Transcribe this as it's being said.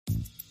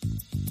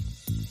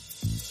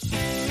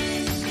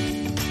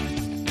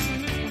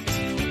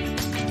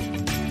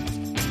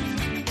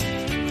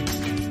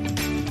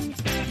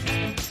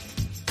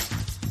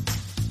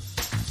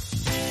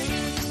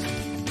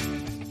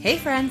Hey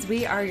friends,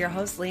 we are your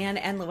hosts Leanne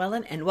and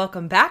Llewellyn, and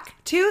welcome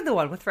back to the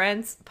One with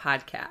Friends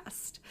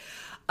podcast.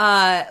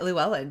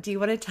 Llewellyn, do you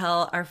want to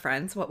tell our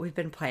friends what we've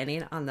been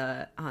planning in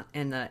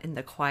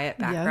the quiet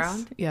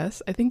background?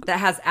 Yes, I think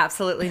that has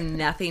absolutely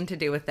nothing to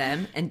do with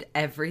them and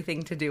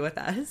everything to do with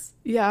us.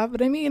 Yeah,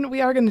 but I mean, we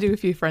are going to do a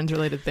few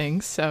friends-related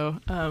things, so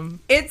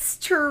it's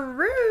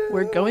true.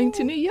 We're going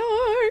to New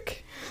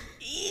York.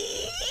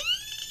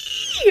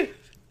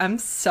 I'm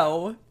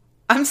so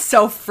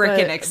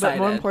freaking excited.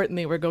 But more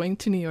importantly, we're going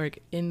to New York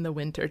in the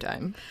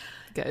wintertime,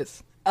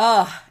 guys.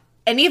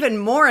 And even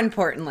more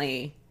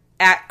importantly,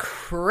 at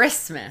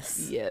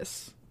Christmas.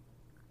 Yes.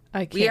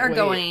 I can't We are wait.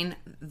 going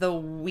the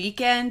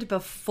weekend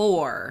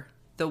before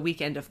the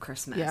weekend of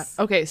Christmas. Yeah.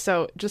 Okay,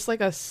 so just like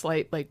a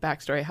slight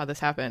backstory how this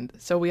happened.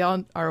 So we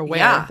all are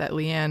aware that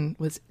Leanne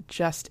was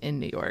just in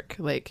New York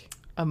like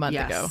a month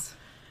ago.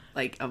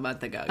 Like a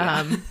month ago.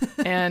 Yeah.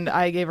 And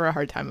I gave her a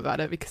hard time about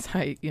it because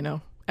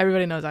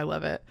everybody knows I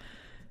love it.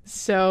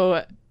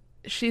 So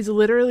she's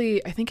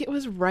literally, I think it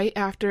was right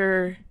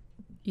after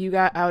you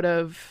got out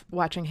of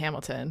watching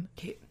Hamilton.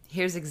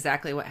 Here's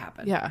exactly what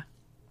happened. Yeah.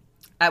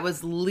 I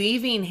was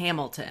leaving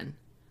Hamilton.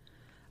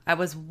 I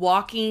was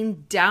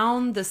walking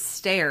down the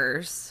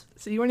stairs.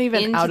 So you weren't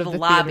even out of the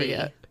lobby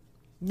theater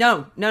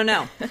yet.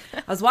 No.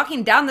 I was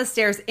walking down the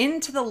stairs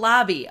into the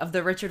lobby of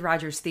the Richard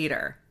Rodgers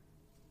Theater,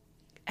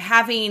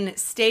 having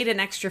stayed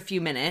an extra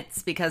few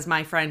minutes because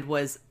my friend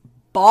was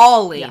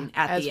bawling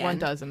at the end. As one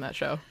does in that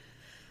show.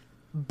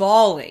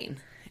 Bawling.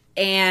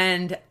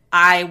 And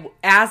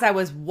as I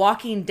was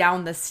walking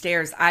down the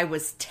stairs, I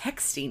was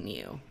texting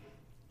you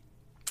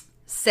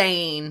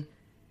saying,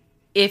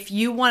 if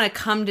you want to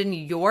come to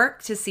New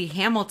York to see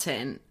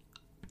Hamilton,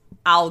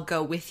 I'll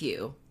go with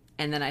you.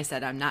 And then I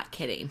said, I'm not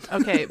kidding.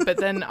 Okay, but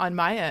then on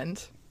my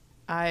end,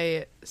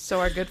 so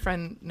our good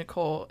friend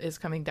Nicole is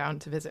coming down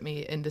to visit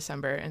me in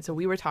December. And so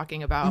we were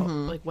talking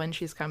about when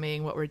she's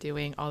coming, what we're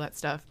doing, all that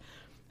stuff.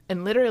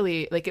 And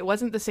literally, it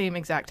wasn't the same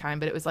exact time,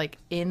 but it was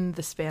in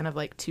the span of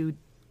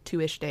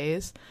two-ish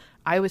days.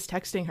 I was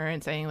texting her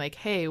and saying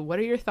hey, what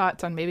are your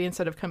thoughts on maybe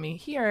instead of coming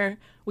here,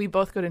 we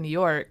both go to New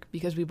York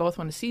because we both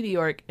want to see New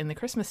York in the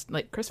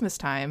Christmas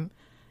time,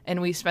 and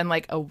we spend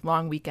a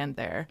long weekend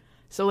there.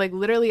 So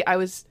literally I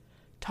was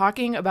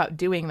talking about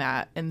doing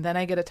that, and then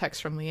I get a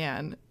text from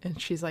Leanne,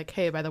 and she's like,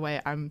 hey, by the way,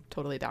 I'm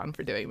totally down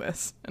for doing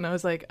this. And I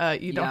was like,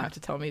 you don't have to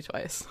tell me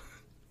twice.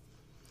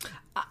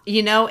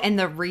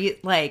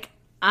 And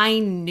I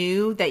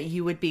knew that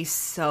you would be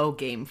so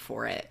game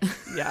for it.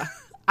 Yeah.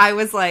 I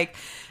was like,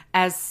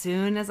 as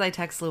soon as I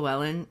text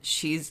Llewellyn,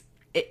 she's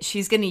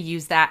going to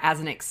use that as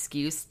an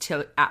excuse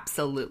to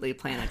absolutely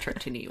plan a trip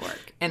to New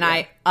York. And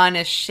I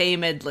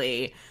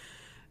unashamedly,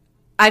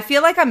 I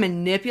feel like I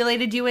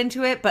manipulated you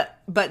into it,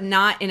 but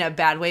not in a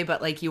bad way,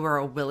 but you were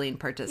a willing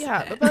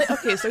participant. Yeah, but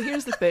okay, so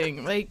here's the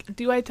thing.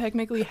 Do I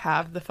technically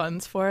have the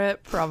funds for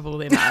it?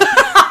 Probably not.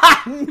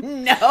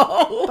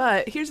 No.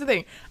 But here's the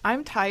thing.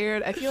 I'm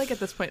tired. I feel like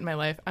at this point in my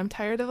life, I'm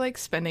tired of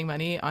spending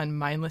money on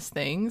mindless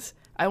things.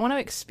 I want to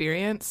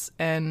experience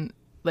and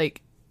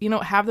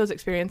have those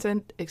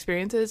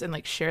experiences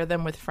and share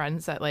them with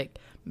friends that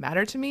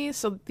matter to me.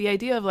 So the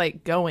idea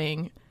of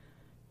going,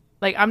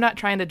 I'm not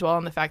trying to dwell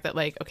on the fact that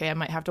okay, I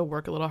might have to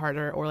work a little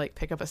harder or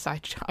pick up a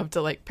side job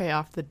to pay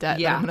off the debt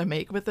that I'm going to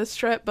make with this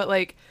trip. But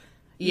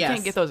you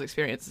can't get those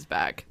experiences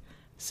back.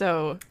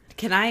 So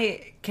can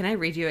I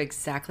read you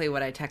exactly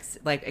what I text,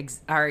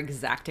 our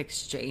exact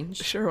exchange?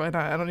 Sure, why not?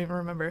 I don't even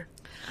remember.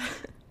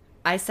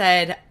 I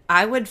said,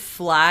 I would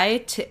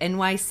fly to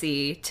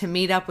NYC to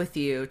meet up with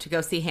you to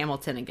go see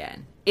Hamilton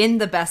again. In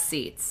the best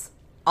seats.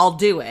 I'll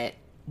do it.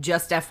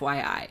 Just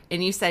FYI.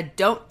 And you said,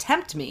 don't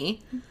tempt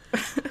me.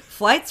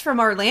 Flights from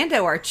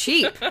Orlando are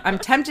cheap. I'm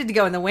tempted to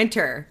go in the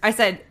winter. I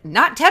said,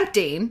 not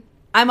tempting.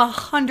 I'm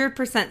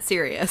 100%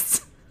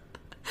 serious.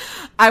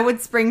 I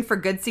would spring for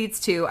good seats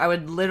too. I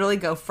would literally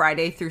go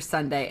Friday through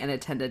Sunday and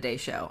attend a day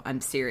show. I'm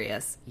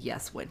serious.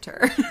 Yes,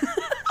 winter.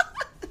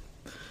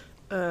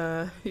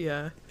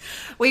 Yeah.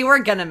 We were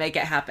gonna make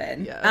it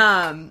happen.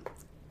 Yeah.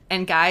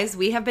 And guys,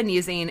 we have been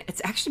using,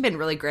 it's actually been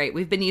really great.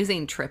 We've been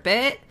using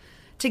TripIt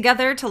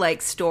together to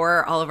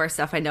store all of our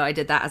stuff. I know I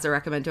did that as a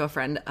recommend to a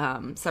friend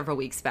several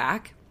weeks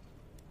back.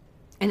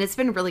 And it's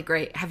been really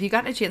great. Have you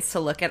gotten a chance to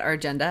look at our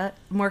agenda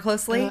more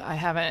closely? I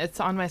haven't. It's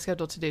on my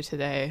schedule to do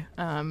today.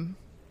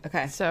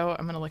 Okay. So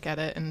I'm going to look at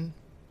it, and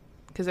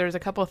because there's a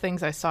couple of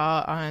things I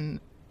saw on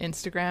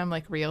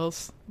Instagram,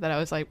 Reels, that I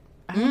was like,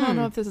 I don't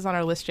know if this is on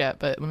our list yet,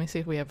 but let me see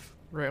if we have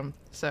room.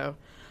 So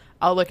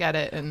I'll look at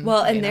it. And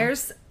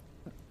there's,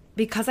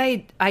 because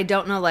I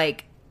don't know,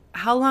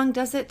 how long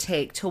does it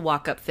take to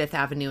walk up Fifth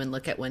Avenue and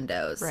look at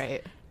windows?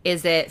 Right.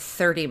 Is it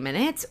 30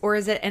 minutes or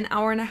is it an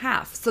hour and a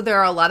half? So there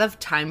are a lot of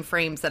time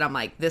frames that I'm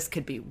like, this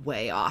could be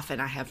way off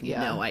and I have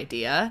no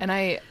idea. And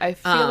I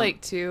feel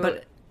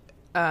too,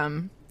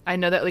 I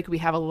know that we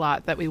have a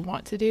lot that we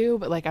want to do,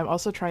 but I'm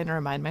also trying to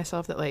remind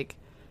myself that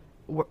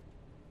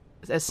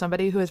as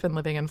somebody who has been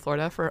living in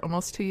Florida for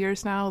almost 2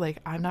 years now,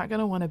 I'm not going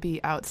to want to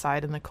be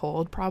outside in the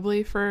cold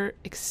probably for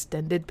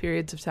extended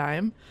periods of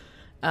time.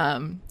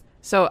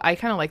 So I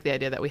kind of like the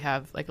idea that we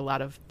have like a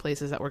lot of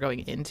places that we're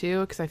going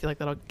into, because I feel like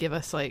that'll give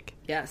us like,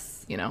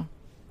 Yes. you know,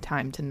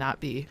 time to not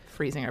be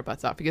freezing our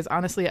butts off. Because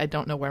honestly, I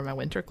don't know where my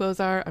winter clothes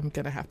are. I'm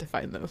going to have to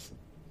find those.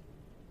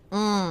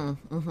 I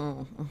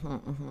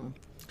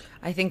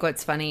think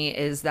what's funny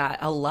is that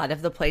a lot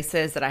of the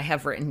places that I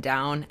have written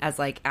down as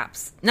like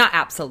apps, not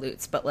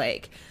absolutes, but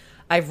like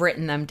I've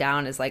written them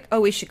down as like,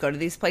 oh, we should go to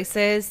these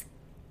places.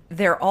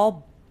 They're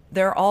all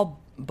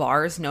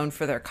bars known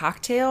for their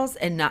cocktails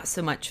and not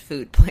so much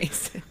food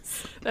places.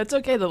 That's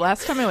okay. The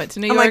last time I went to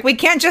New York, I'm like, we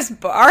can't just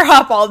bar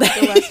hop all day.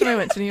 The last time I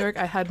went to New York,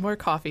 I had more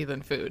coffee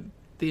than food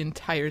the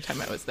entire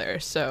time I was there.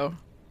 So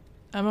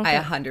I'm okay.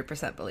 I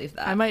 100% believe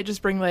that. I might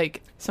just bring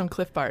like some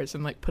Cliff Bars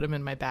and like put them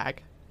in my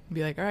bag and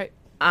be like, all right.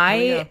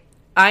 I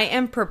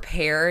am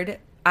prepared.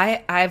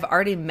 I've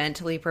already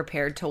mentally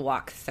prepared to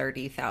walk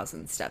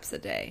 30,000 steps a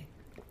day.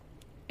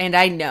 And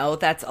I know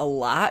that's a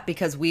lot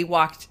because we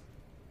walked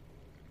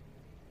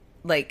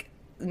like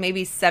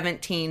maybe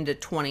 17 to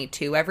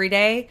 22 every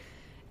day.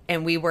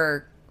 And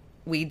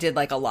we did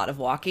like a lot of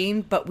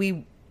walking, but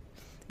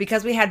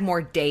because we had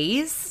more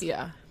days.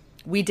 Yeah.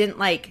 We didn't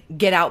like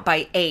get out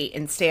by 8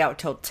 and stay out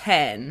till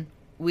 10.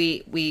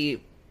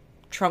 We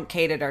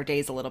truncated our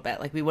days a little bit.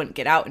 Like we wouldn't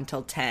get out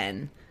until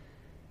 10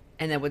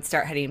 and then would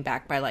start heading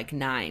back by like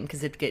 9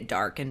 because it'd get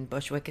dark and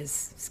Bushwick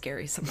is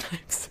scary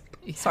sometimes.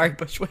 Yeah. Sorry,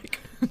 Bushwick.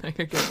 No,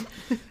 you're good.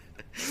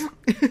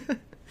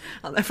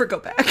 I'll never go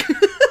back.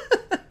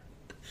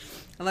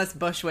 Unless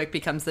Bushwick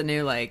becomes the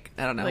new, like,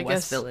 I don't know, I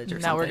West Village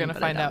or something. Now we're going to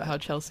find out how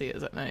Chelsea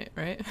is at night,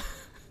 right?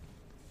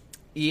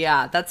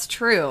 Yeah, that's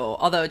true.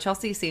 Although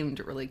Chelsea seemed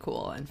really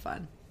cool and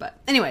fun. But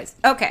anyways,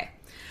 okay.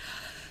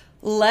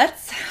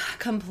 Let's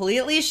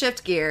completely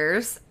shift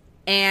gears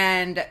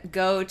and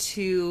go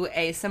to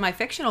a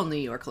semi-fictional New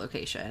York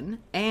location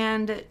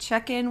and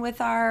check in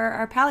with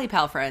our Pally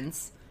Pal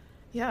friends.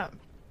 Yeah.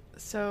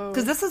 So,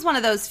 because this is one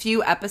of those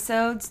few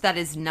episodes that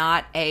is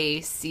not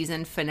a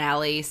season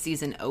finale,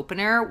 season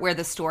opener, where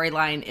the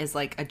storyline is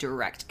like a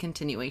direct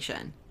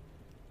continuation.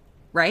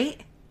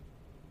 Right?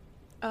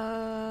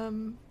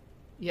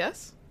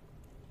 Yes.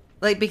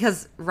 Like,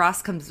 because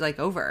Ross comes like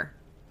over.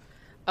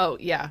 Oh,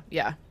 yeah.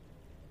 Yeah.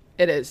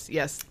 It is.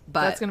 Yes.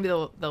 But that's going to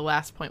be the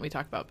last point we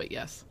talk about, but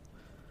yes.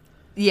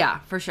 Yeah,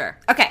 for sure.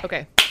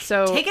 Okay.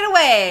 So take it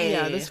away.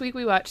 Yeah, this week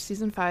we watched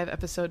season 5,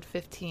 episode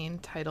 15,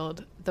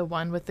 titled "The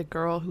One with the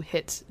Girl Who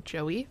Hits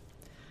Joey."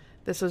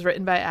 This was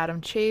written by Adam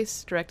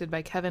Chase, directed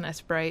by Kevin S.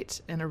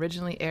 Bright, and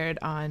originally aired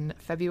on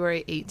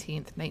February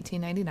 18th,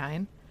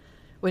 1999.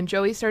 When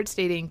Joey starts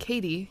dating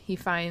Katie, he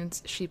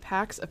finds she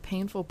packs a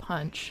painful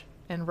punch,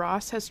 and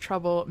Ross has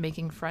trouble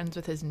making friends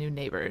with his new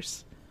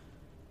neighbors.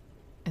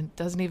 And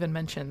doesn't even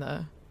mention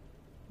the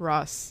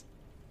Ross,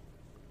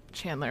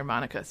 Chandler,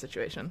 Monica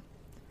situation.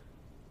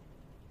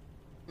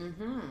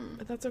 Mm-hmm.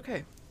 But that's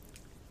okay.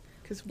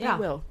 Because we Yeah.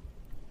 will.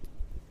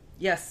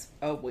 Yes.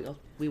 Oh,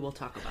 we will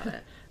talk about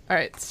it. All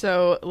right,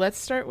 so let's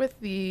start with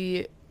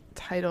the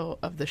title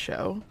of the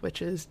show,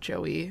 which is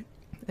Joey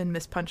and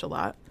Miss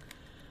Punch-a-Lot.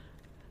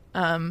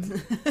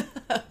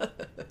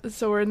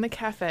 So we're in the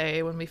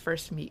cafe when we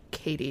first meet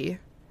Katie,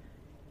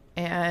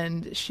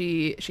 and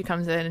she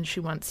comes in and she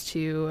wants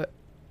to.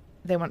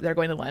 They're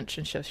going to lunch,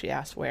 and so she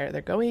asks where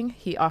they're going.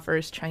 He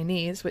offers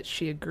Chinese, which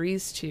she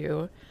agrees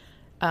to,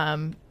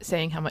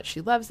 saying how much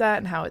she loves that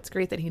and how it's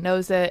great that he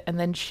knows it. And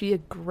then she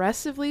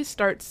aggressively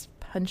starts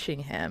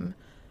punching him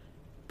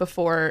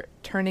before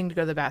turning to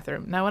go to the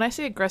bathroom. Now, when I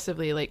say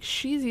aggressively, like,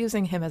 she's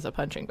using him as a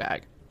punching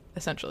bag,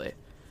 essentially.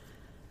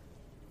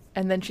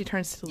 And then she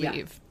turns to leave.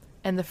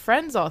 Yeah. And the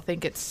friends all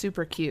think it's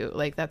super cute.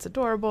 Like, that's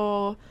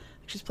adorable.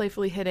 She's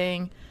playfully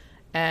hitting.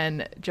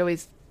 And Joey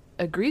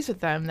agrees with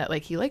them that,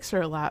 like, he likes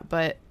her a lot,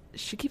 but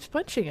she keeps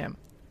punching him.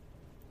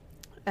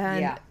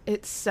 And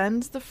it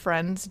sends the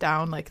friends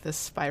down, like, this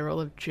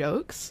spiral of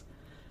jokes.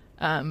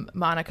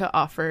 Monica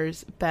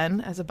offers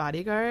Ben as a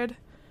bodyguard.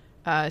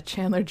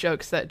 Chandler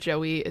jokes that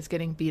Joey is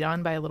getting beat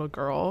on by a little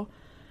girl.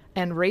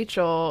 And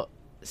Rachel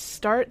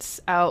starts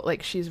out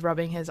like she's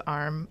rubbing his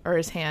arm or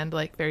his hand,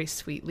 like, very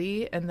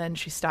sweetly. And then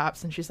she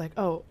stops and she's like,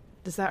 oh,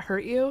 does that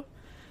hurt you?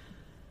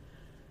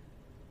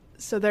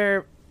 So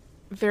they're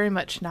very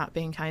much not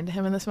being kind to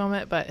him in this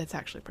moment, but it's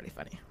actually pretty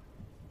funny.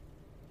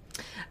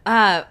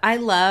 I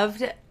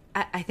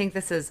think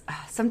this is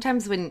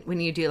sometimes when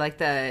you do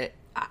like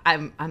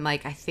I'm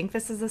like, I think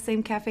this is the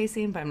same cafe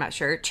scene, but I'm not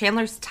sure.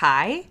 Chandler's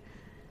tie.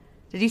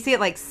 Did you see it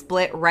like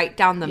split right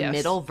down the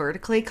middle,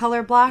 vertically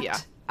color blocked? Yeah.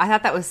 I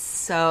thought that was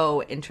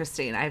so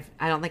interesting. I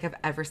don't think I've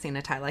ever seen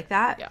a tie like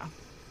that. Yeah.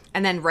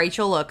 And then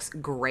Rachel looks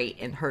great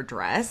in her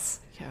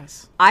dress.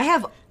 Yes.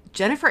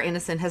 Jennifer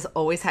Aniston has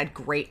always had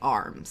great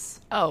arms.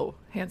 Oh,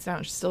 hands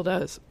down, she still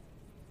does.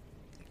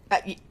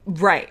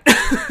 Right.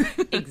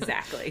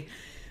 Exactly.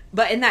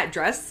 But in that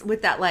dress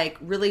with that like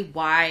really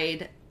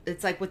wide,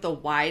 it's like with the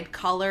wide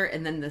collar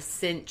and then the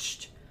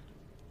cinched,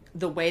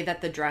 the way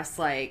that the dress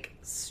like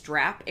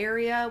strap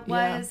area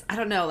was, I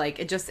don't know, like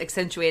it just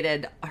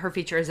accentuated her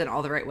features in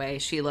all the right way.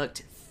 She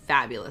looked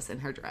fabulous in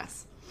her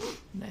dress.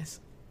 Nice.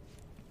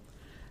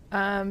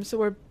 So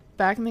we're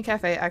back in the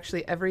cafe,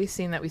 actually, every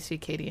scene that we see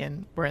Katie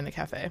in, we're in the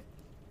cafe.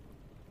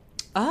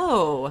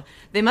 Oh,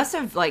 they must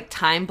have like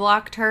time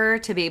blocked her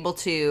to be able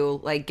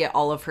to like get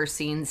all of her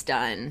scenes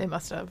done. They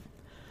must have.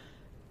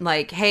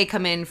 Like, hey,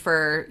 come in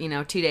for,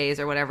 2 days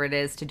or whatever it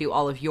is to do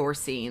all of your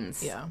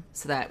scenes. Yeah.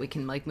 So that we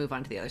can like move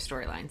on to the other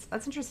storylines.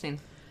 That's interesting.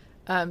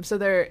 So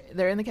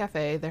they're in the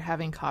cafe, they're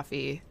having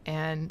coffee,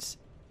 and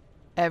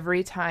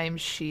every time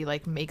she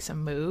like makes a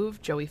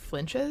move, Joey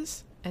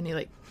flinches and he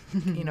like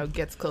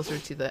gets closer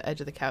to the edge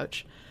of the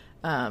couch.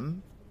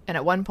 And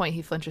at one point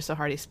he flinches so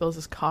hard he spills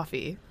his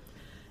coffee.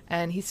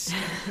 And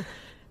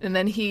and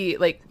then he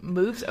like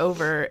moves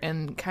over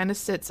and kind of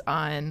sits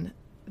on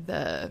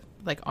the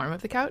like arm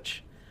of the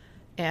couch,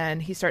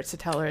 and he starts to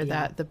tell her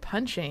that the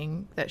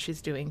punching that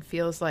she's doing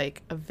feels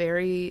like a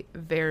very,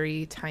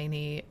 very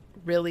tiny,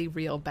 really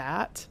real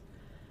bat.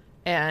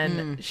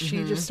 And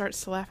she just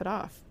starts to laugh it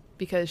off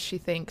because she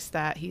thinks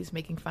that he's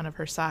making fun of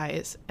her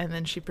size, and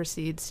then she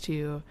proceeds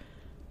to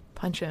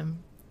punch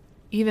him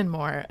even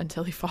more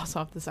until he falls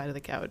off the side of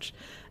the couch.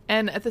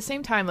 And at the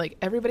same time, like,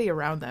 everybody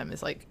around them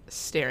is like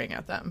staring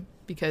at them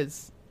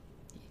because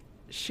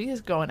she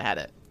is going at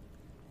it.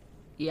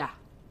 Yeah.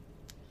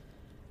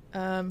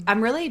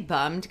 I'm really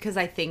bummed because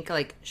I think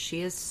like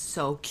she is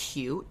so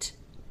cute.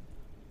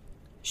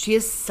 She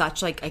is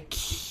such like a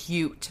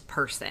cute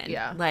person.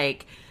 Yeah.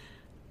 Like,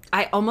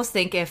 I almost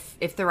think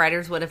if the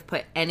writers would have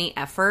put any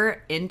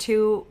effort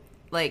into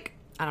like,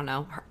 I don't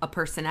know, a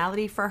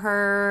personality for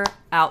her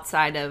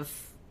outside of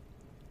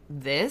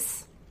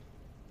this,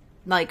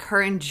 like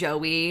her and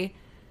Joey,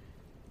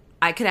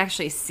 I could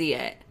actually see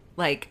it.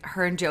 Like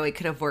her and Joey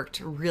could have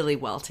worked really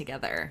well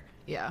together.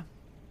 Yeah.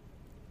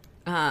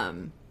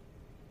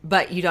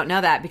 But you don't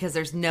know that because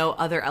there's no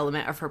other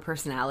element of her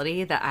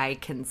personality that I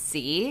can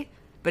see.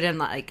 But in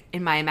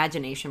my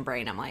imagination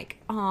brain, I'm like,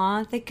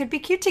 aw, they could be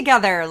cute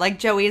together. Like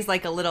Joey's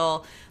like a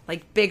little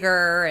like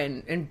bigger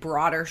and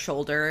broader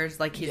shoulders.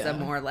 Like he's a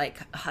more like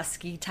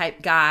husky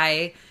type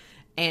guy.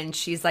 And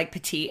she's like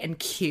petite and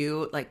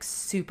cute, like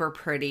super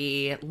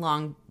pretty,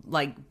 long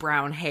like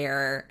brown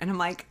hair. And I'm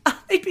like,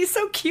 oh, they'd be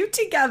so cute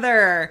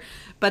together.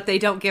 But they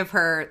don't give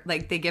her,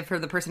 like they give her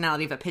the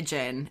personality of a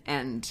pigeon.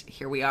 And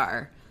here we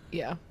are.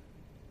 Yeah.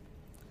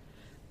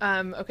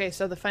 Okay,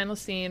 so the final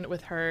scene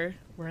with her,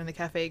 we're in the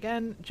cafe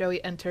again.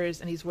 Joey enters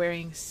and he's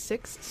wearing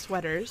 6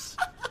 sweaters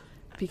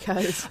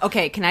because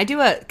okay, can I do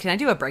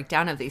a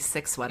breakdown of these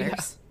 6 sweaters?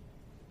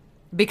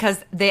 Yeah.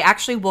 Because they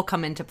actually will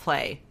come into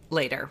play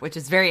later, which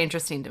is very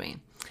interesting to me.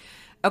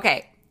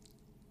 Okay.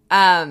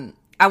 I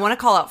want to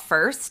call out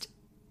first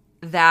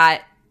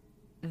that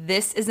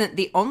this isn't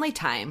the only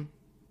time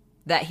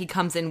that he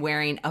comes in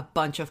wearing a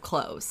bunch of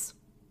clothes.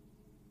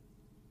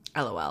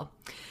 LOL.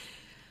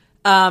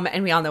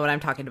 And we all know what I'm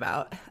talking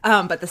about.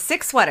 But the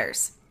 6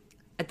 sweaters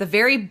at the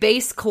very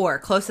base core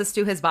closest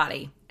to his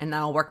body, and then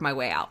I'll work my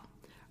way out.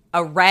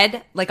 A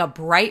red, like a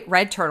bright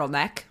red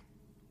turtleneck.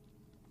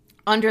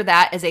 Under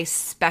that is a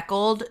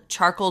speckled,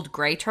 charcoaled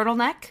gray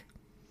turtleneck.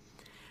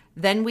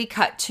 Then we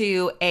cut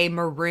to a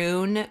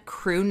maroon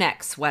crew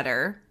neck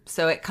sweater.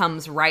 So it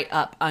comes right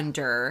up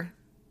under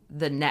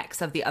the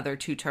necks of the other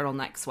 2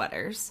 turtleneck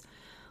sweaters.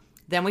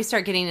 Then we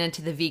start getting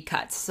into the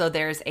V-cuts. So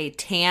there's a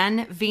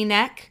tan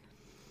V-neck,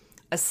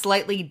 a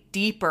slightly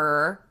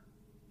deeper,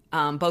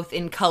 both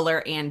in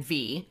color and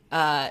V,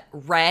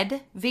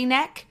 red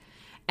V-neck,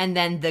 and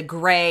then the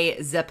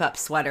gray zip-up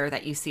sweater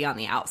that you see on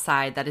the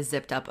outside that is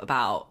zipped up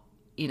about,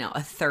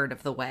 a third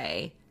of the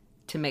way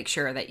to make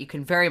sure that you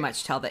can very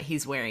much tell that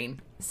he's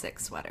wearing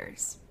 6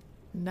 sweaters.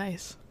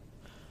 Nice.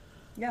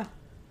 Yeah.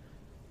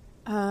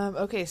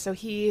 Okay, so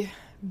he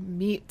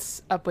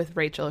meets up with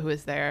Rachel, who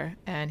is there,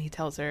 and he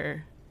tells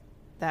her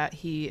that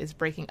he is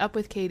breaking up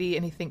with Katie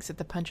and he thinks that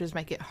the punches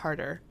might get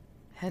harder,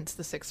 hence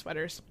the 6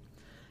 sweaters.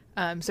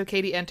 So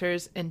Katie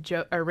enters and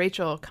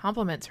Rachel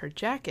compliments her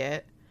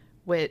jacket,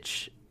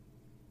 which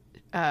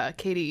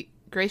Katie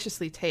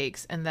graciously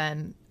takes and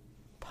then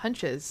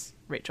punches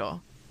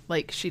Rachel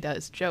like she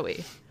does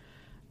Joey.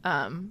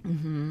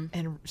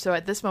 And so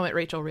at this moment,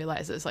 Rachel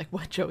realizes like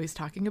what Joey's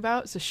talking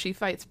about. So she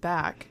fights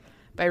back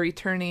by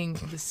returning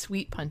the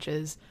sweet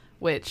punches,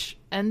 which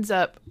ends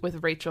up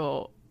in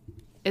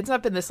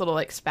this little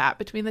like spat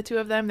between the two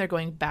of them. They're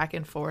going back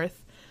and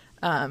forth.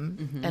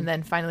 And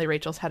then finally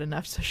Rachel's had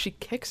enough, so she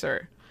kicks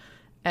her.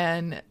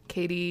 And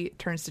Katie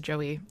turns to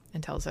Joey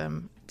and tells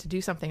him to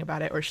do something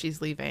about it or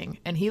she's leaving.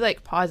 And he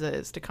like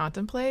pauses to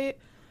contemplate.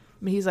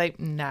 I mean, he's like,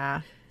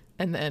 nah.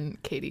 And then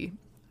Katie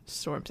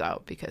storms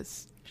out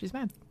because she's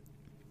mad.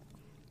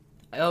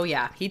 Oh,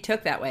 yeah. He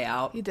took that way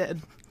out. He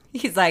did.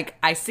 He's like,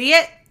 I see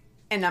it,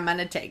 and I'm going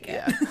to take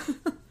it.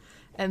 Yeah.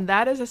 And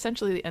that is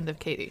essentially the end of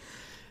Katie.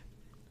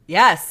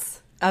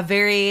 Yes. A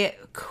very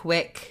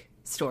quick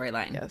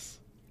storyline. Yes.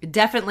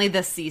 Definitely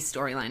the C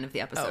storyline of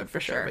the episode,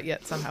 for sure. But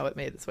yet somehow it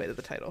made its way to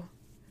the title.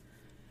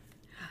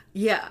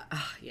 Yeah.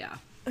 Yeah.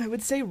 I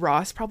would say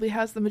Ross probably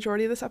has the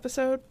majority of this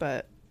episode,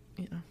 but,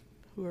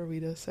 who are we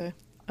to say?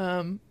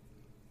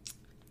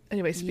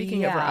 Anyway,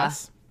 speaking of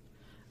Ross,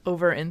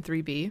 over in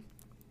 3B,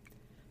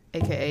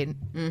 aka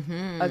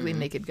Ugly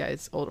Naked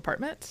Guy's old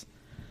apartment.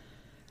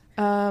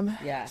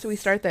 Yes. So we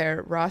start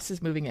there. Ross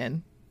is moving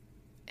in,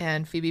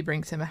 and Phoebe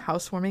brings him a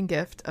housewarming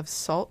gift of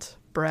salt,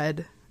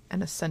 bread,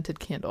 and a scented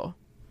candle.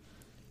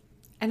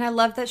 And I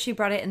love that she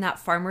brought it in that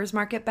farmer's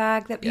market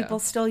bag that people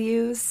still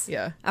use.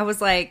 Yeah. I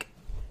was like,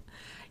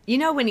 you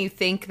know, when you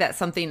think that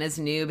something is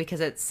new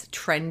because it's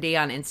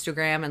trendy on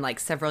Instagram, and like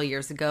several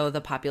years ago,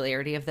 the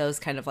popularity of those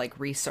kind of like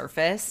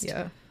resurfaced.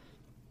 Yeah.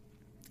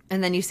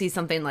 And then you see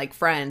something like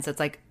Friends.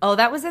 It's like, oh,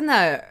 that was in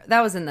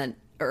the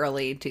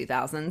early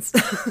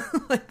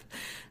 2000s. Like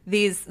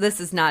this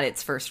is not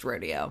its first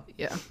rodeo.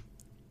 Yeah.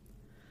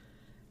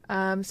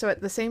 So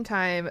at the same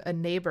time, a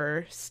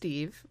neighbor,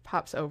 Steve,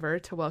 pops over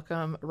to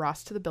welcome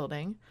Ross to the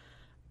building,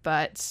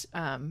 but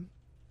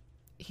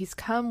he's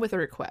come with a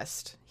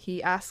request.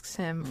 He asks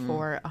him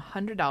for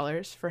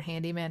 $100 for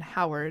handyman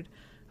Howard,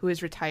 who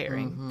is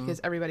retiring,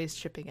 because everybody's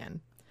chipping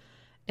in.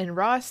 And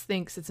Ross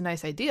thinks it's a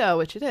nice idea,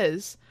 which it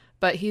is,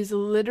 but he's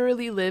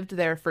literally lived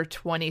there for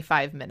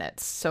 25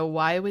 minutes. So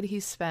why would he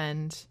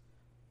give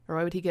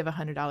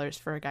 $100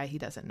 for a guy he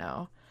doesn't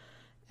know?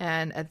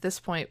 And at this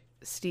point,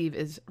 Steve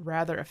is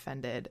rather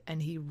offended,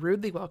 and he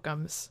rudely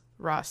welcomes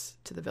Ross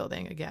to the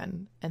building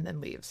again and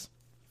then leaves.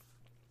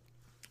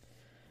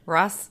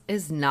 Ross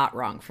is not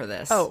wrong for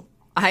this. Oh,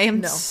 I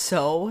am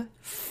so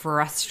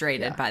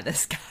frustrated by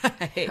this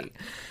guy.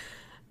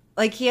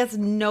 Like, he has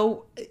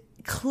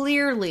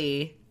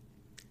clearly,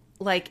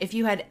 like, if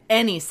you had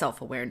any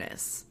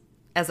self-awareness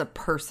as a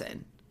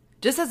person,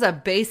 just as a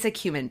basic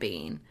human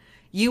being,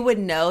 you would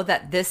know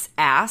that this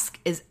ask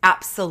is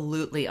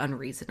absolutely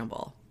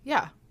unreasonable.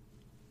 Yeah.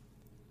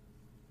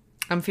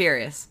 I'm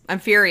furious. I'm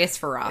furious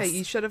for Ross. Yeah,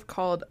 you should have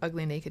called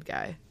Ugly Naked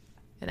Guy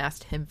and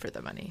asked him for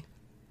the money.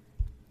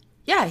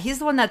 Yeah, he's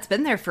the one that's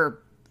been there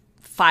for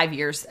 5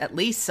 years at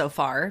least so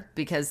far,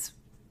 because,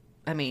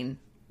 I mean,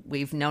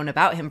 we've known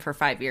about him for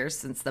 5 years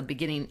since the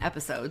beginning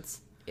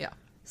episodes. Yeah.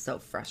 So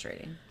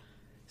frustrating.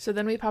 So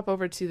then we pop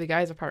over to the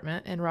guy's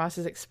apartment, and Ross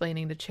is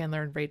explaining to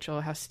Chandler and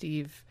Rachel how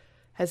Steve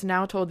has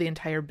now told the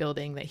entire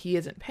building that he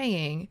isn't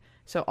paying,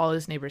 so all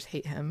his neighbors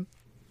hate him.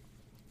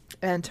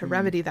 And to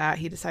remedy that,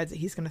 he decides that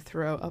he's going to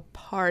throw a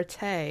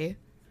party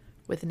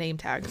with name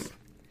tags.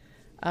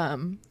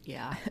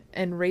 Yeah.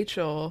 And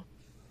Rachel,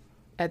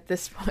 at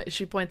this point,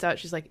 she points out,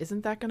 she's like,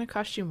 isn't that going to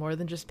cost you more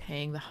than just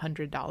paying the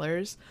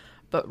 $100?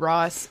 But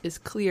Ross is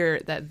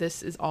clear that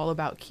this is all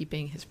about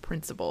keeping his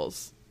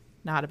principles,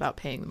 not about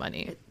paying the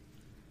money.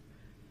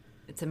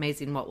 It's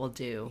amazing what we'll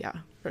do. Yeah,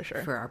 for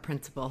sure. For our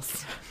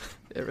principles.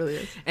 It really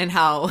is. And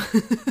how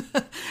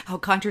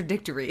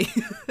contradictory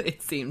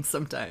it seems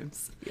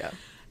sometimes. Yeah.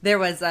 There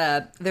was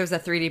a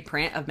 3D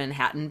print of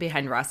Manhattan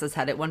behind Ross's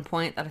head at one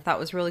point that I thought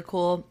was really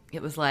cool.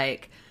 It was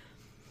like,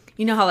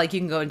 you know how like you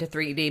can go into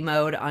 3D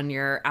mode on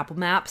your Apple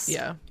Maps?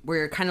 Yeah. Where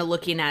you're kind of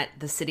looking at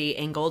the city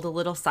angled a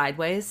little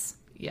sideways.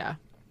 Yeah.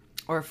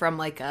 Or from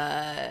like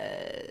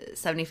a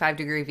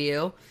 75-degree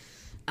view.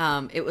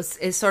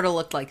 It sort of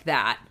looked like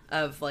that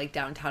of like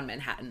downtown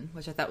Manhattan,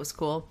 which I thought was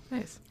cool.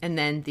 Nice. And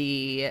then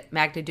the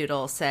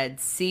Magnadoodle said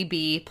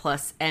CB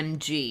plus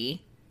MG,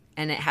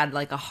 and it had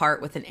like a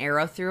heart with an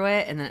arrow through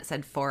it, and then it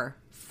said four,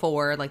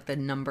 like the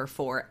number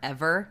 4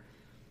 ever.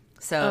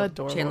 So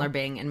Adorable. Chandler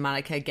Bing and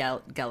Monica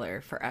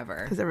Geller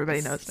forever. Because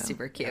everybody knows now.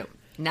 Super cute. Yeah.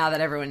 Now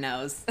that everyone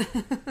knows.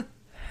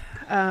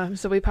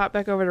 So we pop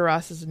back over to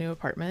Ross's new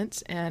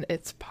apartment, and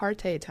it's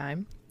party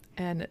time,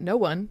 and no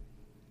one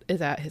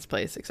is at his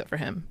place except for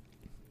him.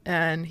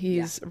 And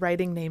he's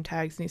writing name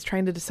tags, and he's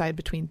trying to decide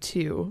between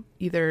two,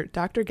 either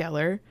Dr.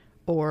 Geller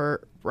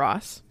or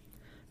Ross,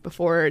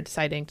 before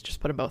deciding to just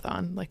put them both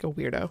on like a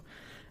weirdo.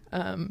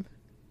 And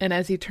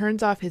as he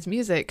turns off his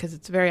music, because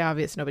it's very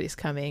obvious nobody's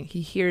coming,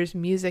 he hears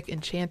music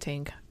and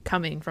chanting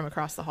coming from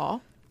across the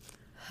hall.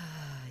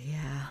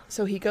 Yeah.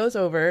 So he goes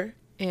over,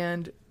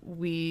 and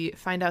we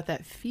find out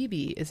that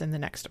Phoebe is in the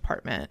next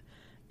apartment,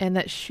 and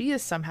that she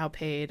is somehow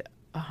paid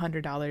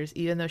 $100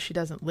 even though she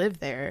doesn't live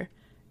there,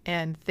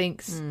 and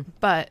thinks,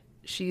 but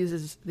she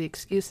uses the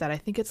excuse that I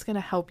think it's going to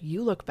help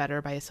you look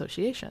better by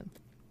association.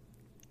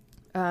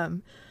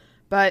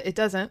 But it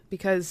doesn't,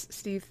 because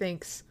Steve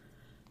thinks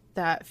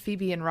that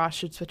Phoebe and Ross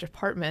should switch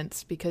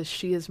apartments because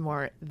she is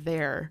more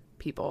their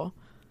people,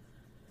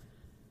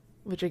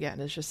 which again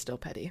is just still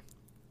petty.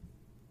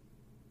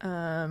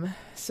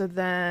 So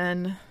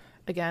then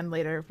again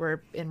later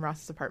we're in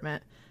Ross's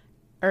apartment,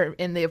 or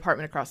in the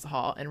apartment across the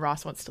hall, and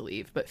Ross wants to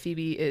leave, but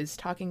Phoebe is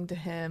talking to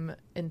him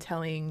and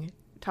talking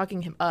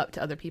him up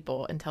to other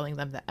people and telling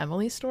them the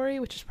Emily story,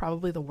 which is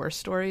probably the worst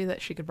story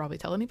that she could probably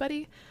tell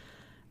anybody.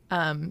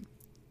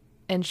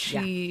 And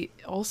she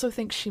also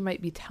thinks she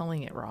might be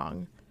telling it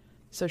wrong.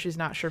 So she's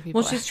not sure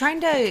people. Well, she's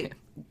trying to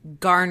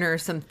garner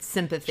some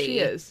sympathy. She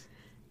is.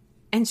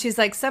 And she's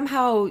like,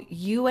 somehow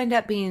you end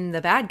up being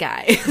the bad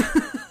guy.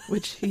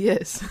 Which he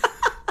is.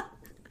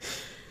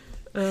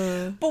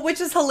 But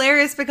which is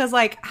hilarious because,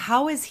 like,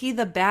 how is he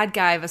the bad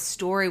guy of a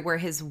story where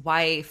his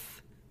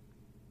wife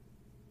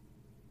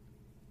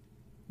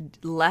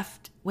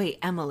left? Wait,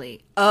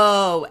 Emily.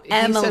 Oh,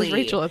 Emily. He says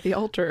Rachel at the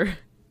altar.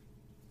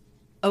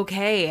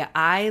 Okay,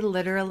 I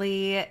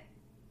literally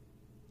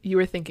You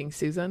were thinking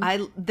Susan?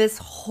 this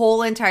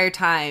whole entire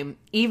time,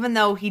 even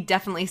though he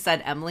definitely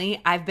said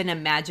Emily, I've been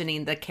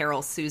imagining the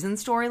Carol Susan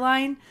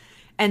storyline.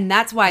 And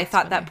that's why I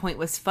thought that point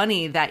was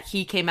funny that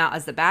he came out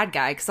as the bad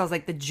guy. Because I was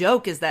like, the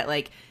joke is that,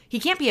 like, he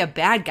can't be a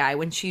bad guy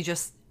when she's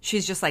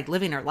just like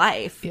living her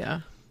life.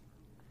 Yeah.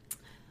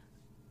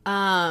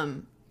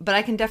 But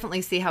I can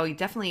definitely see how he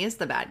definitely is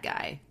the bad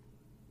guy.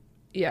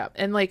 Yeah,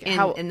 and like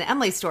in the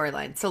Emily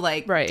storyline. So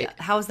like, right.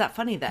 How is that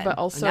funny then? But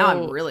also, now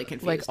I'm really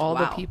confused. Like all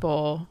the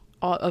people,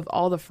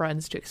 all the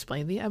friends to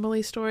explain the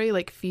Emily story,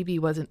 like Phoebe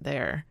wasn't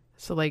there,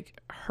 so like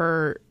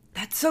her.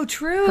 That's so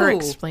true. Her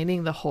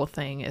explaining the whole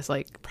thing is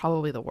like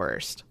probably the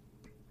worst.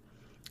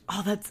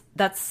 Oh,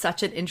 that's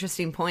such an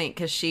interesting point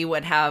because she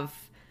would have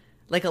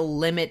like a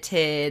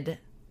limited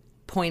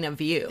point of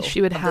view.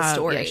 She would have the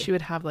story. Yeah, she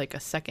would have like a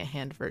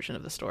secondhand version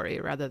of the story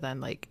rather than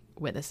like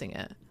witnessing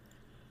it.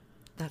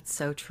 That's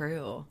so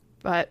true.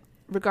 But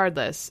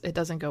regardless, it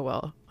doesn't go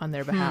well on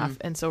their behalf.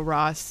 And so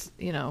Ross,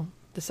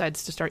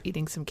 decides to start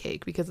eating some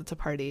cake because it's a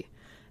party.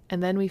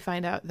 And then we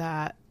find out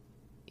that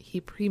he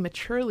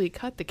prematurely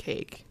cut the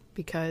cake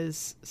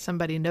because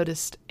somebody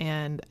noticed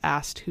and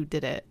asked who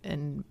did it.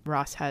 And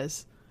Ross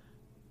has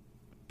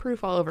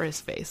proof all over his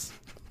face,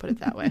 put it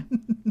that way.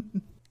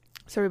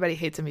 So everybody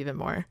hates him even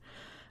more.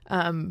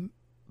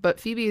 But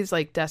Phoebe is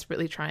like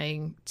desperately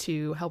trying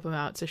to help him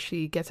out. So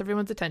she gets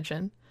everyone's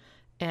attention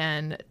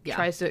and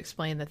tries to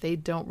explain that they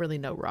don't really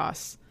know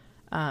Ross.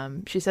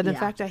 She said, in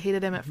fact, I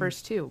hated him at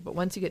first too. But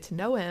once you get to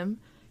know him,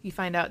 you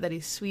find out that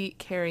he's sweet,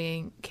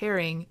 caring,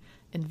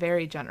 and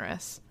very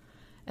generous.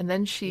 And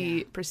then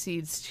she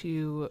proceeds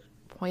to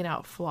point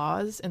out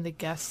flaws in the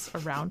guests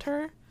around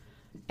her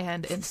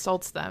and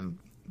insults them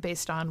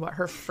based on what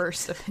her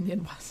first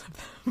opinion was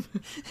of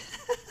them.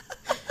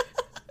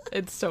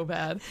 It's so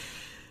bad.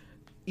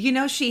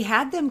 She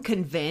had them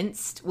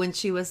convinced when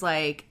she was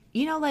like,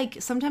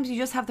 like sometimes you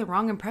just have the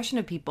wrong impression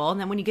of people. And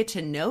then when you get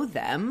to know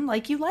them,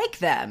 like you like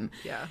them.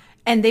 Yeah.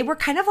 And they were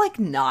kind of like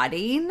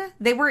nodding.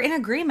 They were in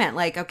agreement.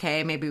 Like,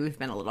 okay, maybe we've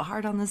been a little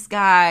hard on this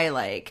guy.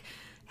 Like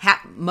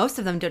most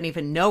of them don't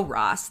even know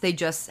Ross. They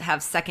just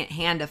have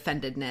secondhand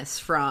offendedness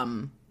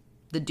from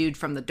the dude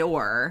from the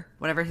door,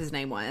 whatever his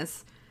name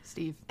was.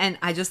 Steve. And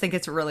I just think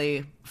it's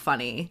really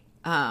funny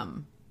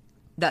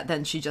that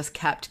then she just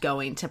kept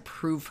going to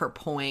prove her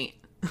point.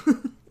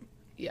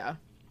 Yeah.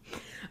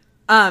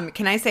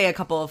 Can I say a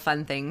couple of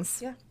fun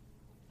things? Yeah.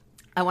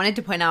 I wanted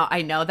to point out,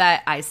 I know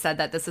that I said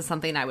that this is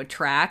something I would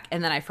track,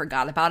 and then I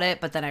forgot about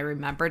it, but then I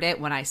remembered it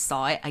when I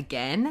saw it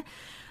again.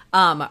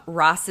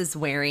 Ross is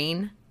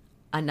wearing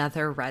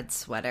another red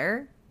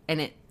sweater,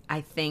 and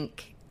I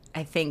think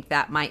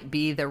that might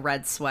be the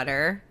red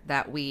sweater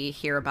that we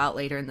hear about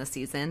later in the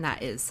season.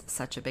 That is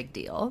such a big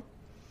deal.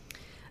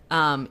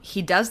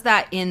 He does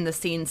that in the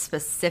scene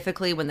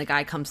specifically when the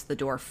guy comes to the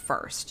door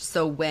first.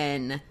 So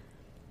when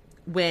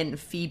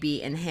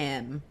Phoebe and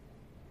him,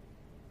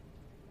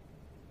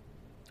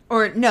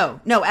 or no,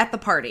 at the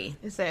party.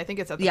 I think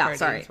it's at the party. Yeah,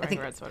 sorry. I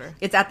think red sweater.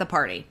 It's at the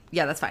party.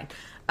 Yeah, that's fine.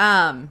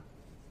 And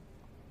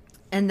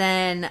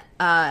then,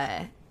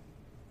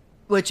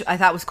 which I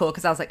thought was cool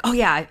because I was like, oh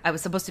yeah, I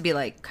was supposed to be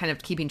like kind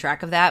of keeping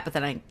track of that, but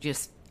then I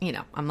just,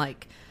 I'm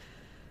like,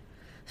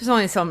 there's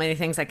only so many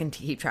things I can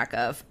keep track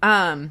of.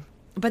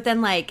 But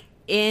then like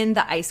in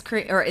the ice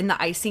cream or in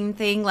the icing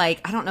thing,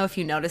 like, I don't know if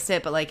you noticed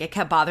it, but like it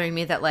kept bothering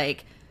me that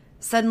like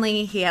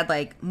suddenly he had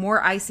like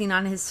more icing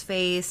on his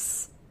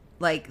face.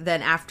 Like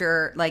then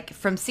after, like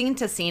from scene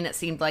to scene, it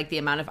seemed like the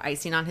amount of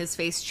icing on his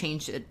face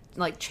changed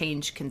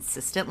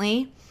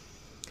consistently.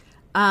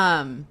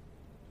 And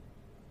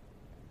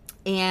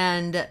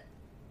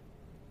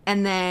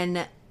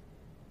then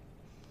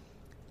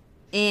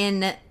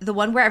in the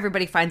one where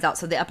everybody finds out,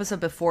 so the episode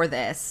before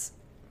this,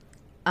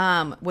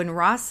 when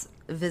Ross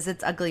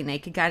visits Ugly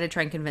Naked Guy to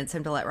try and convince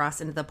him to let Ross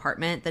into the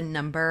apartment, the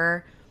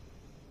number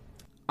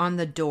on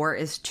the door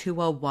is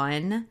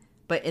 201.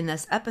 But in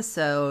this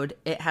episode,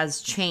 it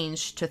has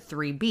changed to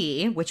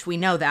 3B, which we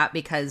know that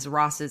because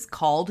Ross is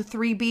called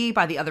 3B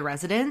by the other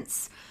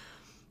residents.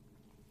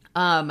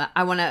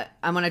 I want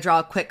to draw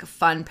a quick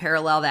fun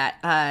parallel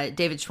that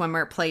David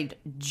Schwimmer played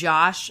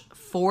Josh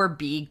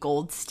 4B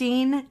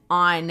Goldstein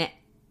on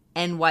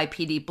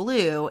NYPD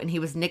Blue, and he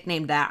was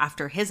nicknamed that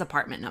after his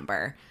apartment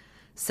number.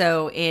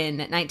 So in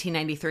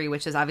 1993,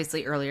 which is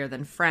obviously earlier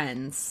than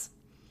Friends,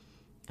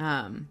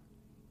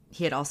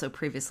 he had also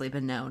previously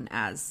been known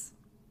as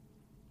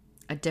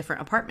a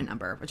different apartment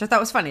number, which I thought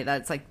was funny.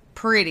 That it's like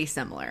pretty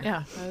similar.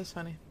 Yeah, that was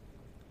funny.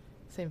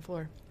 Same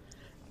floor.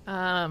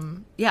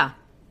 Yeah.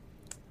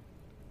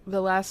 The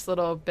last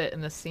little bit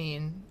in the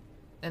scene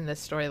in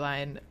this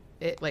storyline,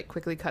 it like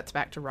quickly cuts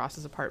back to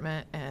Ross's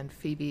apartment, and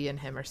Phoebe and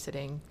him are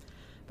sitting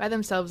by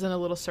themselves in a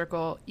little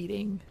circle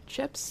eating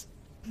chips.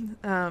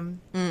 And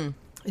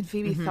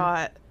Phoebe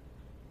thought,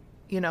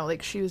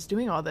 like she was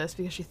doing all this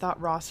because she thought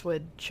Ross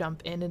would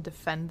jump in and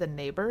defend the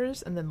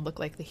neighbors and then look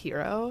like the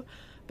hero.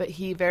 But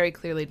he very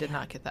clearly did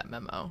not get that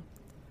memo.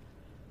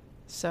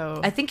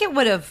 So I think it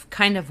would have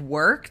kind of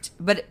worked,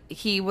 but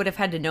he would have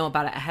had to know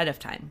about it ahead of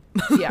time.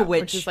 yeah,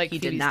 which is like he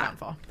Phoebe's did not.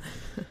 downfall.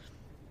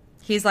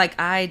 He's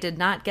like, I did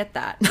not get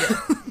that.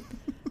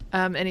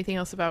 Anything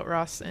else about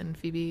Ross and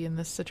Phoebe in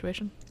this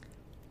situation?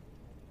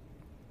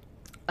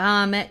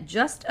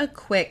 Just a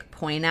quick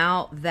point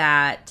out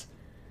that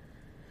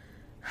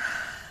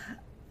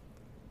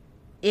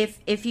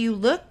if you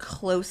look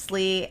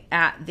closely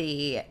at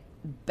the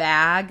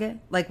bag,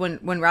 like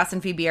when Ross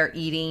and Phoebe are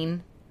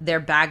eating their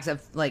bags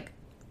of like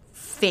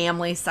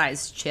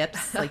family-sized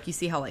chips, like you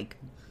see how like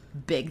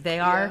big they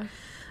are.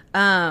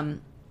 Yeah.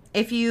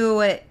 If you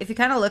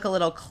kind of look a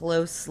little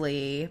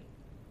closely,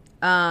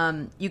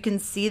 you can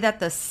see that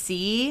the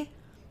C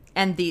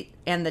and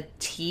the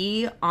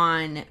T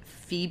on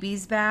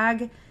Phoebe's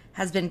bag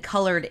has been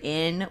colored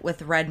in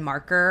with red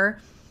marker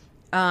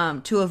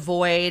to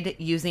avoid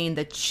using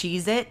the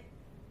Cheez-It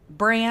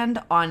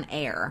brand on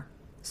air.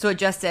 So it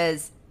just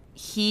says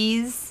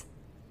he's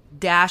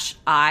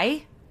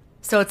 -I.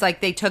 So it's like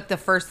they took the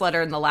first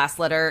letter and the last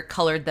letter,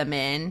 colored them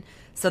in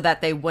so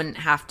that they wouldn't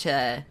have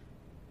to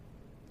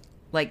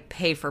like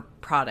pay for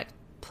product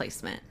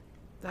placement.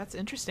 That's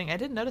interesting. I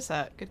didn't notice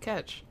that. Good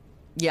catch.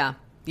 Yeah.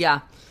 Yeah.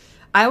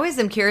 I always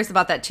am curious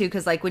about that too,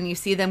 because like when you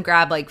see them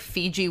grab like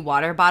Fiji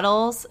water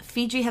bottles,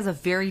 Fiji has a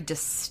very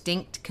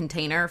distinct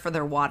container for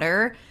their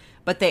water,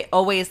 but they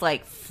always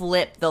like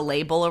flip the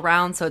label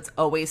around so it's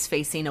always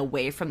facing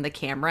away from the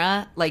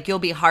camera. Like you'll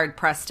be hard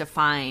pressed to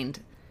find,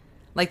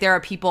 like there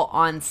are people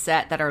on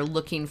set that are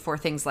looking for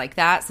things like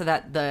that so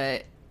that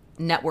the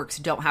networks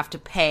don't have to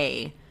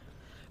pay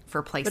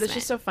for placement. But it's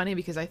just so funny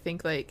because I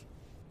think like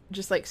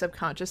just like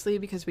subconsciously,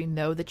 because we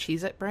know the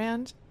Cheez-It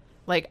brand,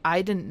 like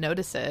I didn't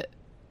notice it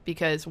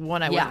because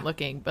one, I wasn't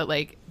looking, but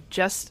like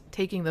just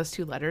taking those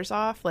two letters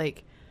off,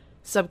 like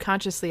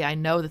subconsciously I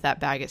know that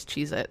bag is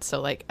Cheez-It,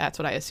 so like that's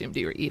what I assumed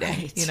you were eating.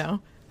 Right. You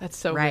know, that's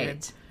so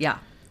weird. Yeah,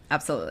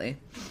 absolutely.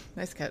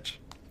 Nice catch.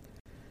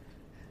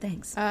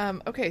 Thanks.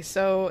 Okay,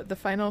 so the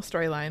final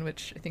storyline,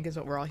 which I think is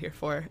what we're all here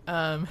for,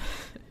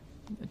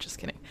 just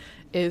kidding,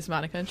 is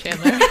Monica and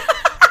Chandler.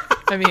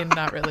 I mean,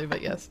 not really,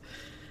 but yes.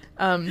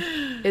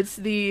 It's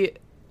the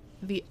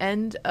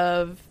end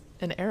of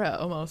an era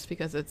almost,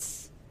 because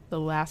it's the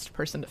last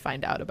person to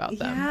find out about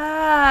them.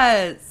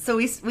 Yeah. So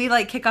we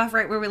like kick off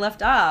right where we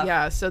left off.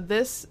 Yeah.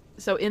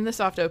 So in the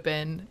soft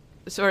open,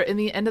 so in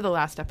the end of the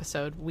last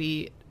episode,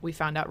 we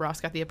found out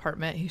Ross got the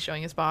apartment. He's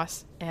showing his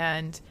boss,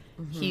 and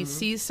he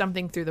sees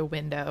something through the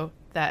window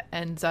that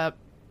ends up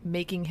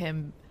making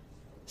him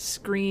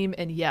scream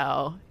and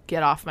yell,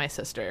 "Get off my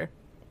sister."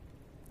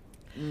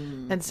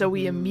 And so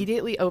we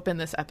immediately open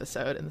this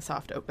episode in the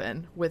soft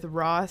open with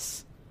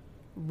Ross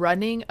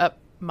running up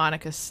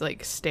Monica's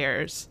like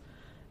stairs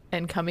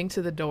and coming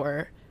to the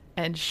door,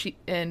 and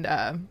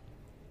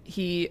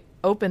he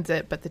opens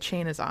it, but the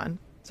chain is on,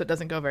 so it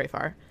doesn't go very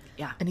far.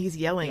 Yeah. And he's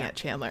yelling at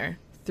Chandler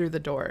through the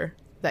door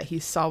that he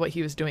saw what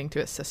he was doing to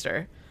his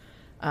sister.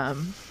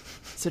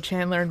 So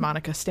Chandler and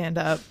Monica stand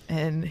up,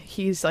 and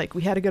he's like,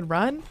 "We had a good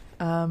run.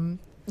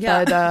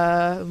 But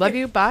love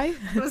you, bye."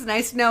 It was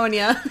nice knowing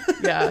you.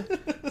 Yeah.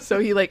 So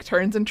he like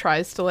turns and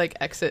tries to like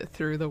exit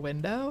through the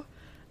window,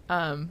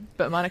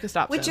 but Monica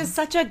stops him. Which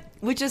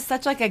is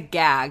such like a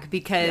gag,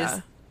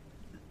 because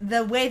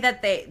the way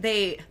that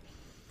they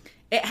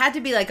it had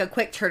to be like a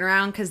quick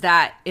turnaround, because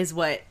that is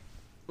what,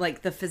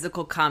 like, the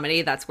physical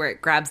comedy, that's where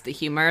it grabs the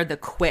humor, the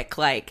quick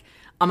like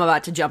I'm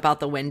about to jump out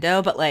the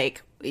window, but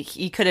like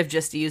he could have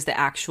just used the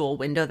actual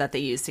window that they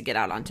used to get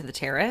out onto the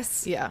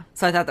terrace. Yeah.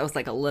 So I thought that was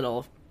like a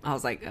little, I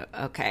was like,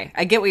 okay,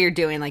 I get what you're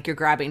doing. Like, you're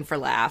grabbing for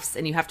laughs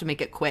and you have to make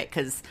it quick,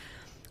 because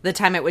the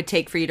time it would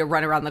take for you to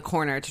run around the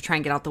corner to try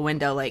and get out the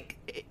window,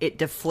 like, it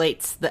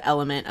deflates the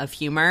element of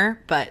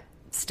humor. But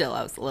still,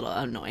 I was a little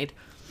annoyed.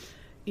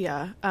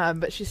 Yeah.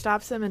 But she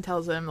stops him and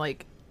tells him,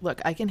 like, "Look,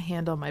 I can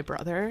handle my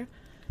brother."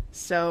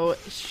 So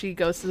she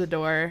goes to the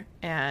door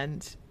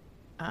and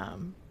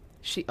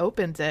she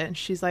opens it and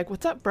she's like,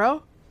 "What's up,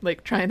 bro?"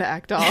 Like, trying to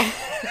act all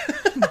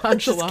nonchalant.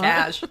 Just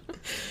cash.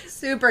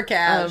 Super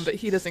cash. But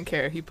he doesn't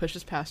care. He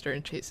pushes past her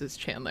and chases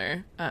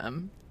Chandler.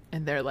 And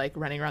they're like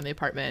running around the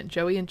apartment.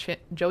 Joey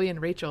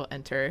and Rachel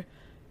enter,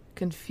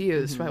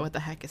 confused by what the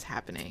heck is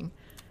happening.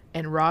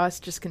 And Ross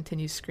just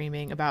continues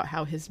screaming about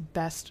how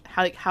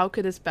how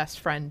could his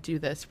best friend do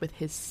this with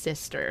his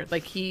sister?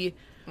 Like, he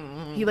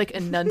like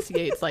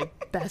enunciates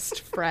like best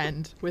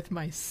friend with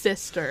my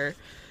sister.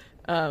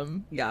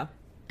 Yeah.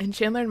 And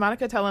Chandler and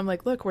Monica tell him,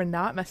 like, "Look, we're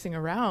not messing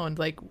around.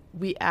 Like,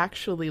 we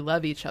actually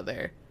love each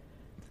other."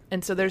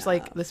 And so there's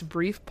like this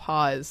brief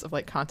pause of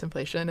like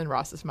contemplation in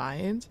Ross's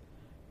mind.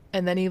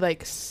 And then he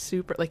like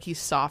he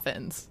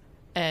softens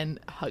and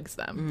hugs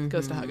them,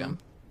 goes to hug them.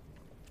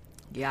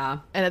 Yeah.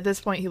 And at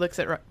this point he looks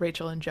at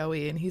Rachel and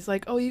Joey and he's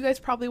like, "Oh, you guys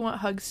probably want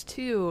hugs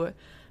too."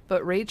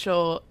 But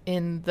Rachel,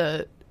 in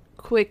the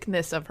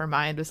quickness of her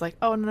mind, was like,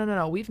 "Oh,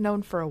 no. We've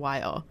known for a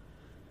while."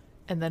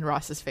 And then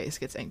Ross's face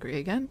gets angry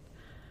again.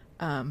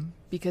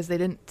 Because they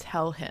didn't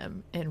tell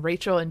him. And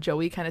Rachel and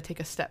Joey kind of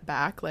take a step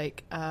back,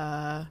 like,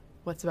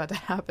 what's about to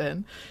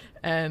happen.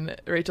 And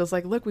Rachel's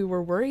like, look, we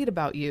were worried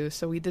about you,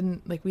 so we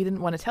didn't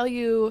want to tell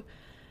you.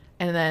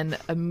 And then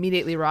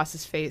immediately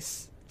Ross's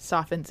face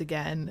softens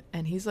again,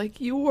 and he's like,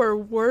 you were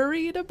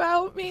worried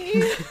about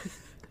me?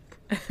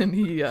 And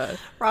he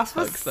Ross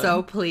was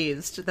so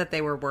pleased that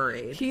they were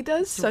worried. He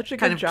does such a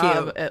good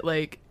job at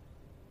like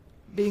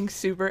being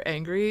super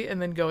angry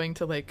and then going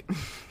to like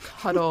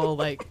cuddle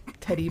like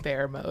teddy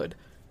bear mode.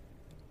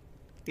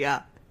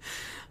 Yeah.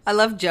 I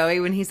love Joey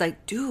when he's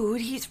like, dude,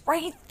 he's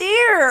right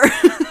there.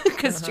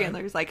 Because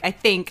Chandler's like, I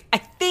think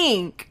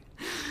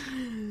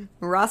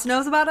Ross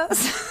knows about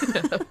us.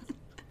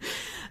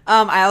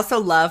 I also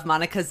love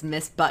Monica's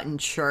misbuttoned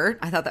shirt.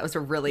 I thought that was a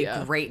really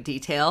great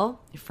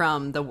detail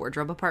from the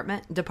wardrobe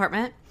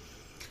department.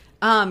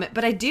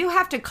 But I do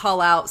have to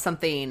call out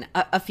something,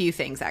 a few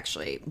things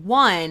actually.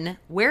 One,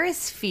 where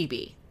is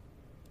Phoebe?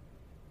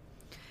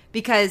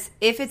 Because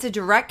if it's a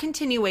direct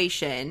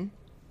continuation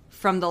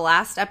from the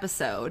last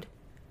episode,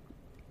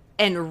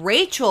 and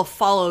Rachel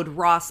followed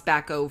Ross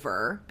back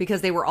over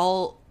because they were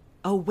all,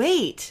 oh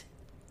wait,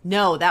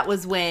 no, that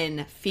was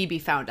when Phoebe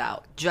found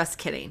out. Just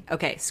kidding.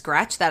 Okay,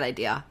 scratch that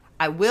idea.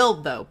 I will,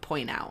 though,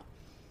 point out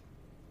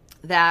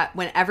that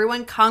when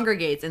everyone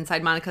congregates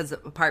inside Monica's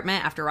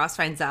apartment after Ross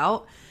finds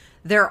out,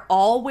 they're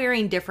all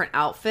wearing different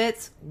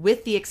outfits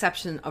with the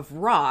exception of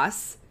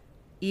Ross,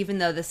 even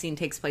though the scene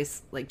takes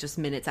place like just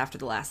minutes after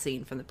the last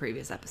scene from the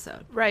previous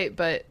episode. Right,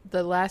 but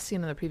the last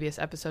scene in the previous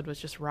episode was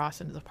just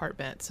Ross in his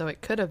apartment, so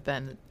it could have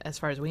been, as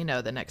far as we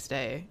know, the next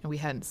day, and we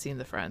hadn't seen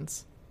the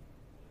friends.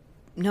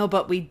 No,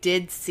 but we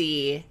did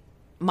see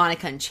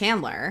Monica and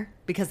Chandler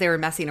because they were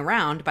messing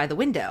around by the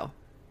window.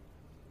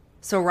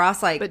 So Ross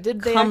but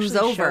did they comes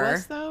actually over. Show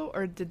us, though,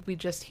 or did we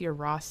just hear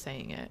Ross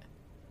saying it?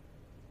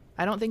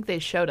 I don't think they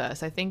showed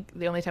us. I think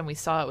the only time we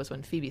saw it was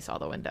when Phoebe saw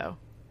the window.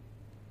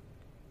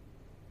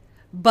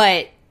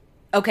 But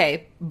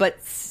okay, but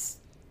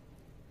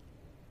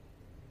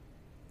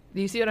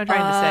do you see what I'm trying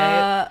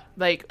to say?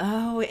 Like,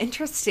 oh,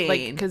 interesting.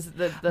 Like, because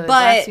the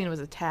last scene was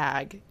a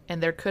tag,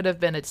 and there could have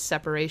been a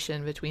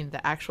separation between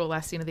the actual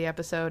last scene of the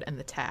episode and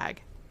the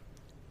tag.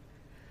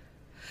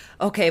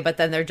 Okay, but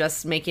then they're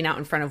just making out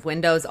in front of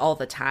windows all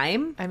the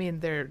time. I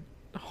mean, they're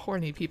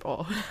horny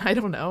people. I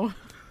don't know.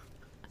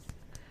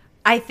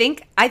 I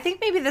think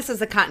maybe this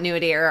is a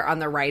continuity error on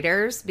the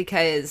writers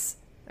because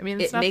I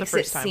mean, it's not the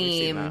first time we've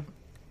seen that.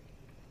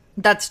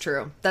 That's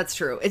true. That's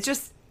true. It's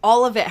just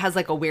all of it has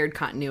like a weird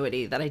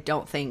continuity that I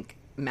don't think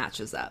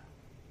matches up.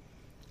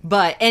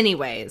 But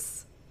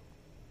anyways,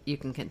 you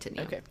can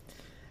continue. Okay.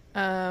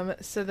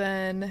 So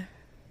then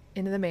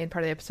into the main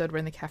part of the episode, we're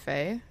in the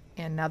cafe.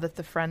 And now that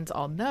the friends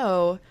all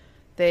know,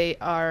 they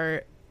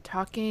are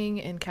talking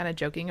and kind of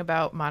joking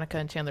about Monica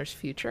and Chandler's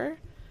future.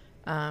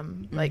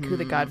 Like who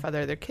the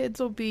godfather of their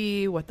kids will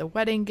be, what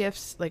wedding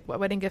gifts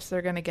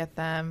they're going to get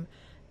them.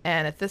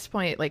 And at this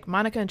point, like,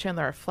 Monica and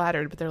Chandler are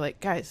flattered, but they're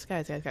like, guys,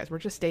 we're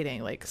just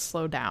dating. Like,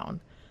 slow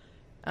down.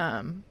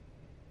 And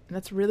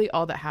that's really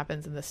all that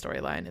happens in this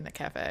storyline in the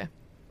cafe.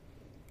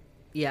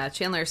 Yeah,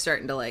 Chandler's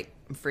starting to, like,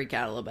 freak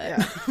out a little bit.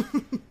 Yeah.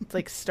 It's,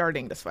 like,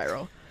 starting to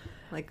spiral.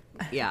 Like,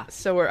 yeah.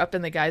 So we're up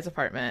in the guy's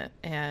apartment,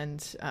 and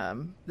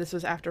this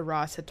was after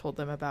Ross had told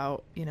them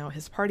about,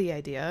 his party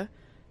idea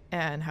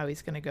and how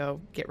he's going to go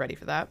get ready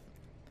for that.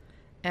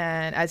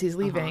 And as he's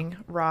leaving,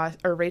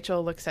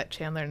 Rachel looks at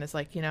Chandler and is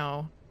like,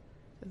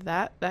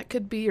 that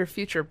could be your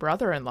future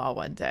brother-in-law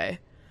one day.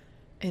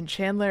 And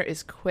Chandler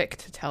is quick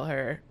to tell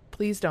her,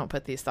 please don't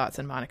put these thoughts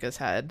in Monica's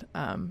head.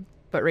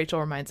 But Rachel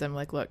reminds him,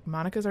 like, look,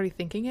 Monica's already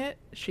thinking it.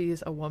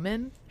 She's a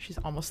woman. She's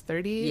almost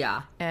 30.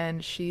 Yeah.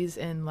 And she's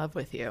in love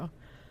with you.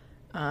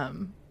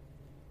 And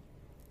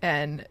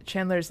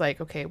Chandler's like,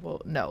 okay,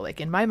 well, no.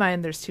 Like, in my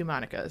mind, there's two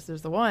Monicas.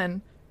 There's the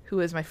one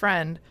who is my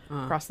friend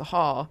across the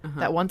hall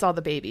that wants all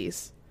the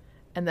babies.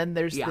 And then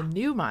there's the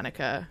new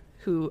Monica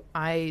who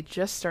I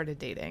just started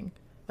dating.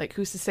 Like,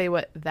 who's to say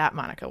what that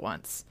Monica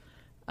wants?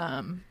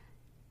 And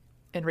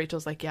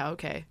Rachel's like, yeah,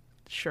 okay,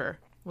 sure.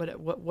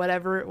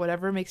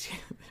 Whatever makes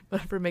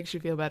you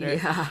feel better.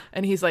 Yeah.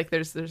 And he's like,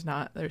 there's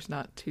not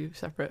two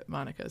separate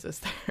Monicas, is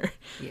there?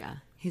 Yeah.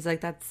 He's like,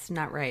 that's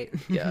not right.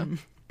 Yeah.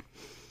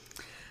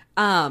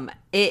 I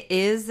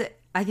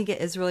think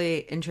it is really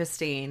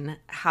interesting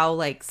how,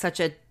 like, such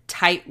a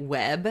tight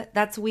web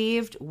that's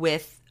weaved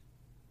with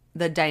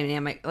the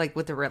dynamic, like,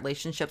 with the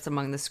relationships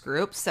among this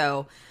group.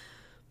 So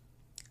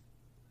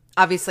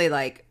obviously,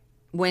 like,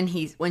 when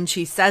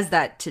she says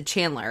that to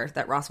Chandler,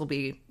 that Ross will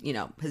be,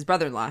 his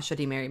brother-in-law should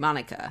he marry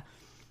Monica,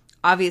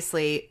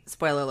 obviously,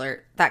 spoiler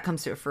alert, that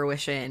comes to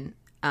fruition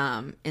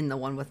in the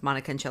one with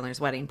Monica and Chandler's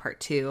wedding, part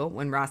 2,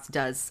 when Ross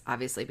does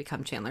obviously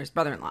become Chandler's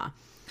brother-in-law.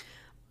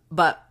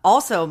 But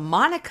also,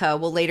 Monica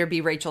will later be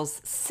Rachel's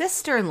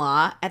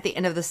sister-in-law at the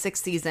end of the 6th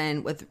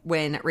season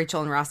when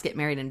Rachel and Ross get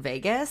married in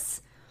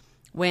Vegas.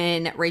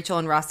 When Rachel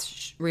and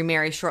Ross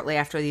remarry shortly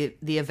after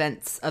the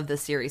events of the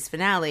series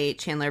finale,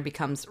 Chandler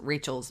becomes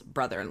Rachel's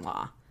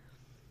brother-in-law.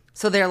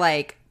 So they're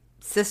like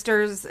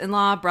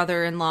sisters-in-law,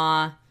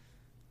 brother-in-law.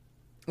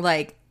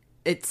 Like,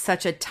 it's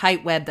such a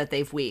tight web that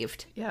they've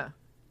weaved. Yeah.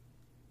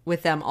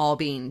 with them all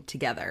being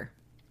together.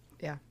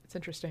 Yeah, it's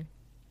interesting.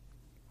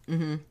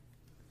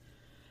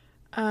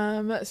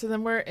 So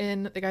then we're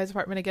in the guy's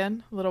apartment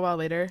again a little while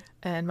later,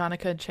 and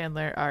Monica and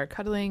Chandler are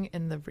cuddling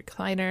in the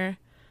recliner,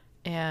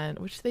 and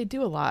which they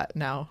do a lot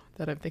now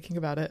that I'm thinking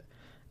about it.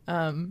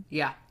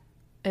 Yeah.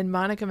 And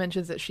Monica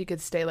mentions that she could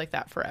stay like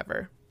that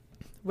forever,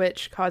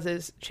 which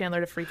causes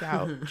Chandler to freak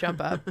out, jump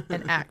up,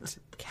 and act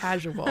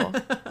casual,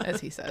 as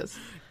he says.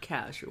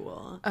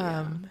 Casual.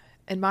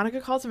 And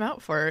Monica calls him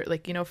out for,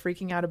 like, you know,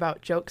 freaking out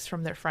about jokes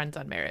from their friends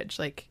on marriage.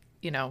 Like,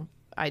 you know,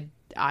 I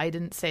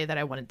didn't say that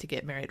I wanted to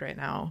get married right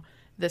now.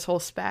 This whole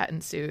spat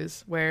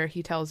ensues where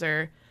he tells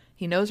her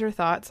he knows her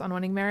thoughts on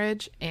wanting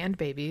marriage and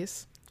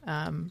babies.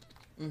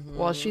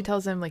 While she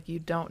tells him, like, you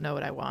don't know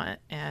what I want.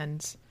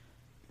 And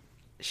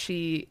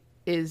she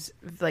is,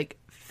 like,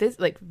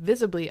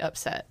 visibly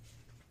upset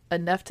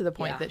enough to the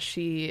point that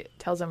she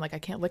tells him, like, I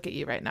can't look at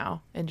you right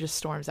now, and just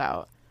storms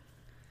out,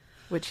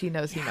 which he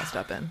knows he messed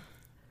up in.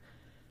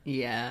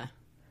 Yeah.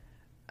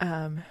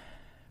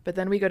 But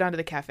then we go down to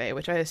the cafe,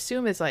 which I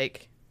assume is,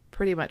 like,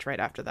 pretty much right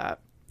after that,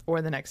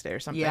 or the next day or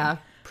something. Yeah,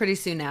 pretty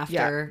soon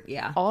after.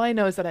 Yeah. All I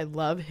know is that I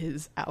love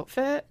his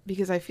outfit,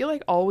 because I feel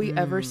like all we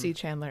ever see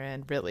Chandler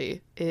in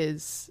really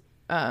is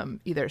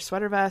either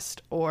sweater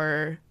vest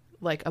or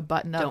like a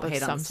button up of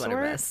some sort.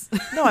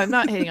 No, I'm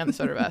not hating on the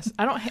sweater vest.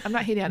 I'm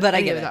not hating on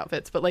any of his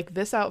outfits, but like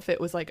this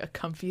outfit was like a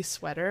comfy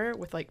sweater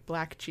with like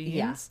black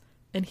jeans,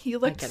 and he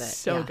looked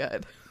so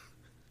good.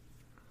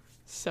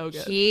 So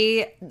good.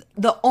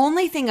 The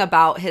only thing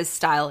about his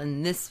style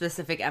in this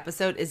specific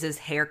episode is his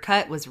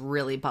haircut was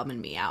really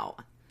bumming me out.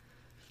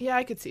 Yeah,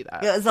 I could see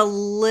that. It was a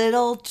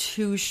little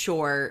too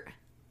short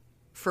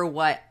for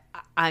what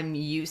I'm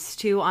used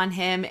to on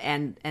him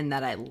and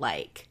that I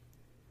like.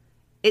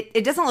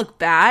 It doesn't look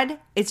bad.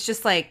 It's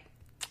just like,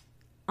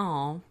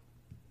 oh,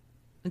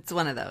 it's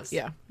one of those.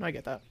 Yeah, I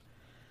get that.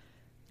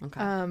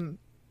 Okay.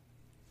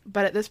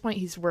 But at this point,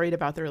 he's worried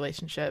about the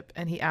relationship,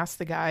 and he asks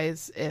the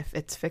guys if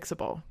it's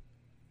fixable.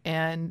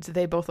 And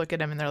they both look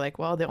at him and they're like,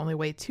 well, the only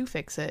way to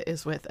fix it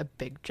is with a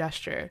big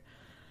gesture.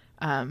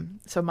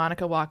 So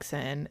Monica walks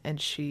in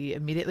and she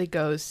immediately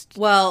goes,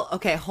 well,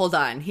 okay, hold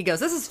on. He goes,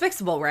 this is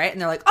fixable, right?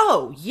 And they're like,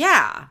 oh,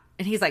 yeah.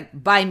 And he's like,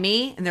 by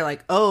me? And they're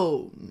like,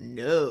 oh,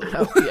 no.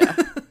 Oh,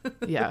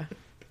 yeah.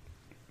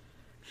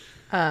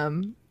 Yeah.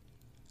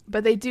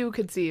 But they do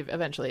conceive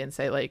eventually and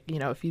say, like, you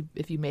know, if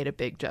you made a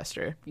big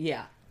gesture.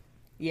 Yeah.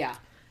 Yeah.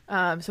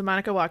 So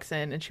Monica walks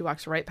in and she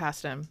walks right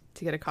past him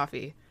to get a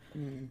coffee.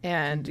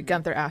 And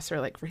Gunther asks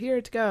her, like, for here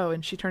to go,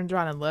 and she turns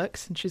around and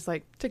looks and she's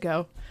like, to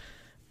go.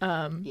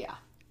 Yeah.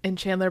 And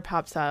Chandler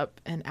pops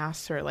up and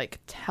asks her, like,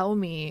 tell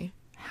me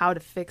how to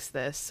fix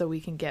this so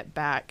we can get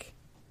back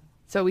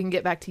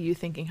to you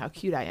thinking how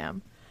cute I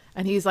am.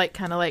 And he's like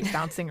kind of like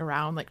bouncing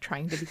around, like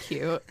trying to be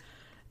cute.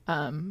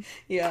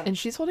 Yeah. And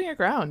she's holding her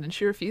ground and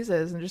she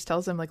refuses and just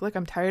tells him, like, look,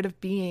 I'm tired of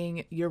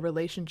being your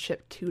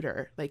relationship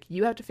tutor. Like,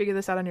 you have to figure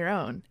this out on your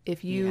own.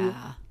 If you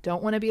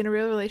don't want to be in a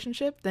real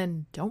relationship,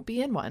 then don't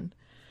be in one.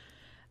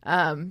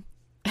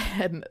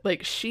 And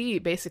like she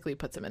basically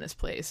puts him in his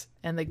place,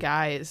 and the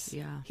guys,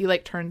 he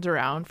like turns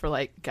around for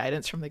like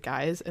guidance from the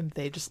guys, and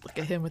they just look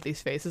at him with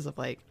these faces of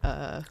like,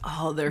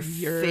 their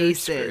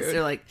faces. Screwed.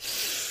 They're like,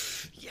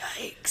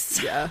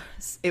 yikes. Yeah.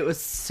 It was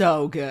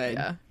so good.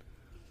 Yeah.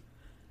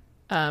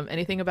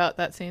 Anything about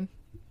that scene?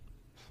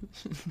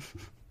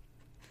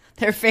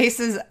 Their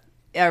faces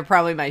are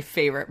probably my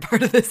favorite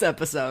part of this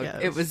episode. Yeah,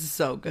 it was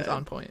so good. It was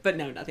on point. But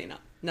no,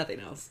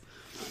 nothing else.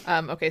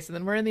 Okay, so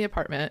then we're in the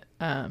apartment.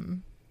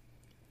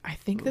 I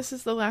think this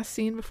is the last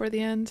scene before the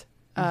end.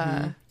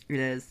 It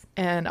is.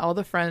 And all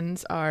the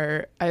friends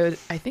are, I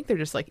think they're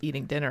just like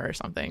eating dinner or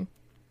something.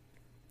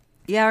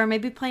 Yeah, or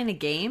maybe playing a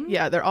game.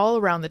 Yeah, they're all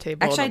around the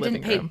table. Actually, in the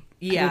living room.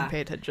 I didn't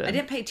pay attention. I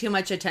didn't pay too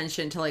much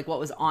attention to like what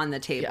was on the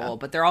table,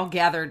 but they're all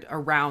gathered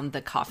around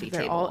the coffee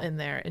table. They're all in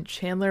there, and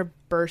Chandler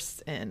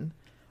bursts in,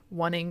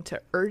 wanting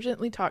to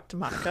urgently talk to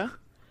Monica.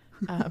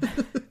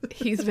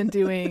 He's been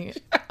doing.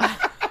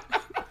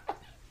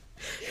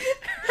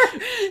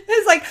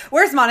 It's like,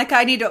 where's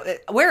Monica?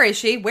 Where is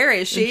she? And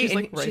she's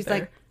like, right she's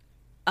there.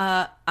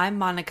 like, I'm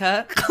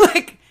Monica.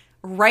 Like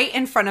right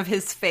in front of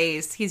his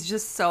face. He's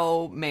just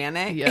so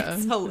manic. Yeah.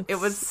 It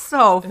was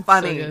so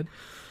funny. So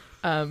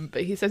good.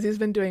 But he says he's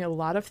been doing a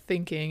lot of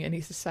thinking, and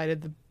he's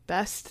decided the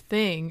best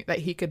thing that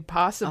he could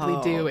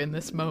possibly do in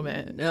this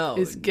moment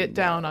is get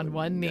down on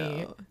one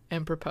knee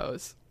and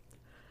propose.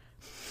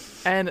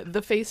 And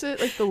the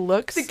faces, like the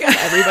looks on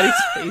everybody's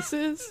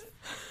faces.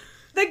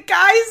 The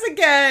guys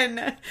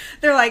again.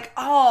 They're like,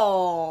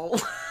 oh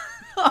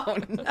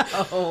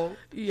no.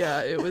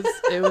 Yeah, it was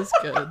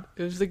good.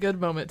 It was a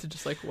good moment to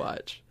just like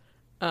watch.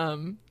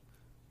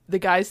 The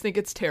guys think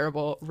it's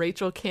terrible.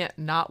 Rachel can't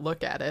not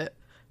look at it.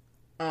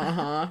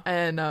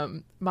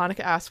 And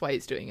Monica asks why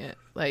he's doing it.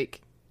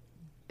 Like,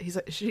 he's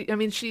like,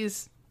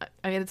 it's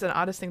an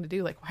oddest thing to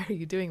do. Like, why are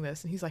you doing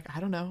this? And he's like, I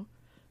don't know.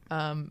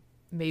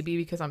 Maybe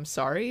because I'm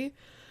sorry.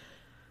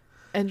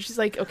 And she's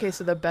like, okay,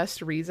 so the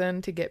best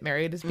reason to get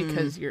married is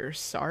because you're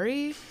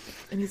sorry?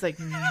 And he's like,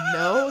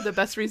 no, the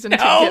best reason to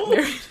get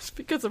married is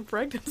because of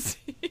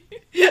pregnancy.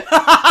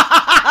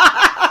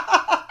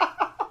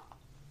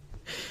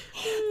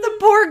 The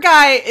poor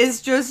guy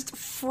is just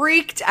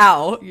freaked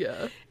out.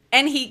 Yeah.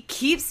 And he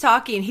keeps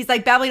talking. He's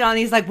like babbling on.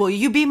 He's like, will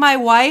you be my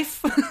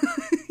wife?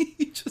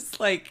 He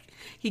just like,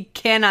 he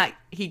cannot.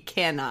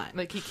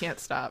 Like, he can't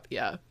stop.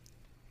 Yeah.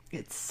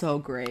 It's so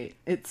great.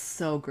 It's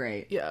so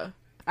great. Yeah.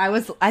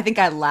 I think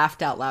I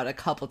laughed out loud a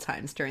couple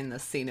times during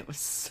this scene. It was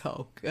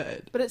so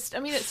good. But it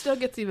still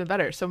gets even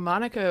better. So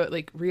Monica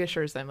like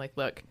reassures them, like,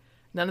 look,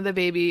 none of the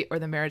baby or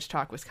the marriage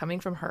talk was coming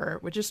from her,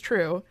 which is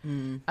true.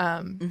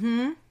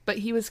 But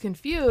he was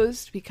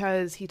confused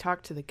because he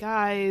talked to the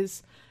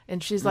guys,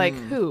 and she's like,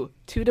 who?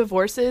 2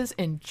 divorces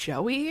and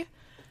Joey?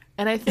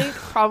 And I think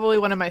probably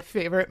one of my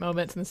favorite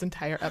moments in this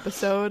entire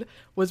episode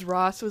was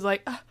Ross was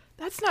like,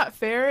 that's not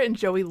fair. And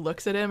Joey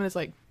looks at him and is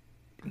like,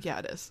 yeah,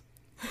 it is.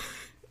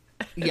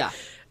 Yeah.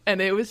 And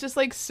it was just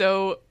like,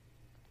 so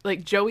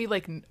like Joey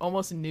like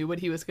almost knew what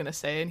he was going to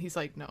say. And he's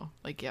like, no,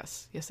 like,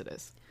 yes, it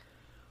is.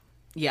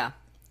 Yeah.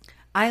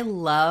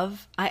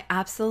 I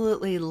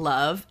absolutely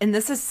love, and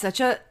this is such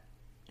a,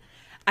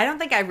 I don't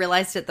think I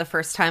realized it the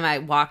first time I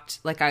walked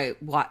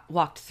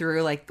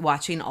through like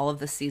watching all of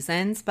the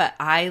seasons, but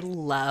I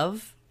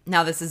love,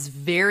 now this is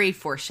very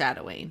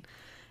foreshadowing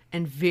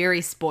and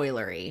very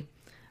spoilery,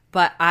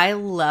 but I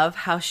love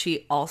how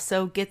she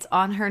also gets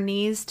on her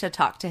knees to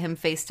talk to him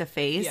face to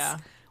face,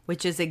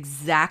 which is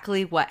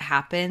exactly what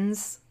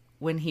happens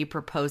when he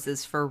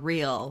proposes for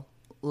real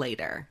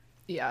later.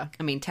 Yeah.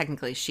 I mean,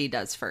 technically she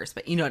does first,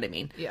 but you know what I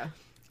mean? Yeah.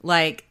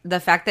 Like,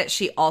 the fact that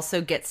she also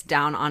gets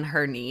down on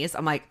her knees,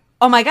 I'm like,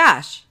 oh my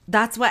gosh,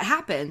 that's what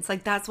happens.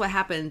 Like, that's what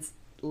happens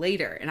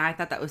later. And I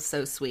thought that was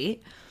so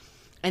sweet.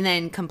 And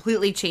then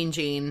completely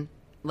changing,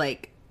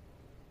 like,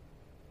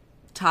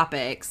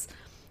 topics.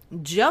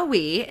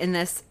 Joey, in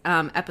this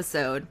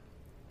episode,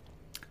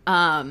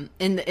 in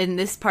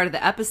this part of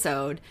the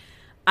episode,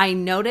 I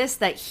noticed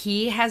that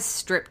he has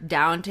stripped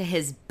down to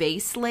his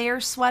base layer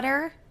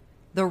sweater,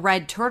 the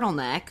red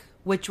turtleneck,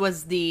 which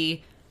was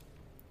the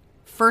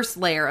first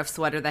layer of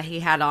sweater that he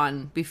had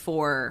on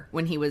before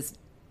when he was,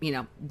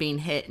 being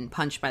hit and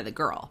punched by the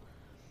girl.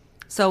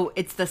 So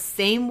it's the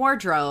same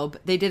wardrobe.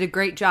 They did a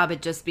great job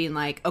at just being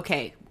like,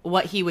 okay,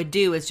 what he would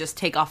do is just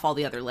take off all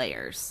the other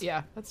layers.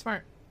 Yeah, that's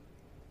smart.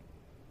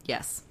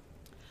 Yes.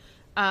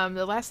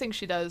 The last thing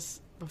she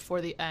does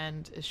before the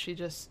end is she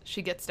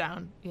gets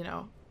down,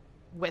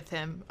 with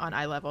him on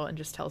eye level and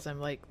just tells him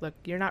like, look,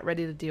 you're not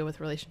ready to deal with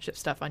relationship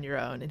stuff on your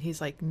own. And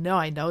he's like, no,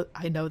 I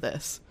know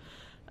this.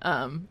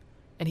 And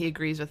he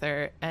agrees with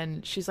her.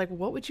 And she's like,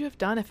 what would you have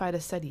done if I'd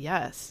have said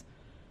yes?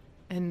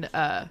 And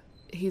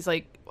he's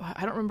like,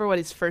 I don't remember what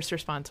his first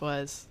response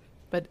was,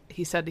 but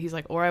he's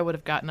like, or I would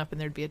have gotten up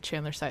and there'd be a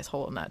Chandler size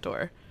hole in that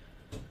door.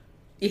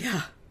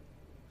 Yeah.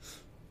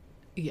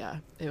 Yeah,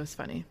 it was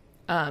funny.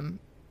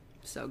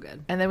 So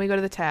good. And then we go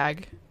to the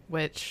tag,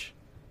 which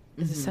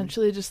is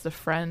essentially just the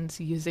friends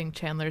using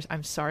Chandler's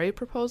I'm sorry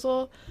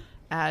proposal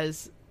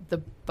as the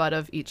butt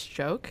of each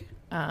joke.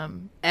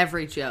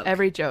 Every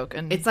joke.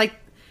 And it's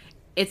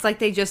like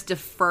they just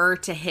defer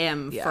to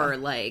him for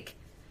like,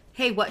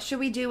 hey, what should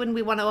we do when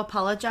we want to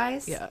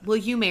apologize? Yeah. Will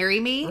you marry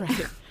me?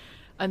 Right.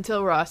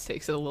 Until Ross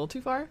takes it a little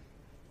too far.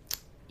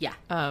 Yeah.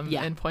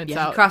 And points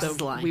out crosses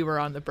the line. We were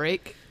on a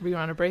break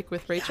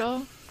with Rachel.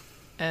 Yeah.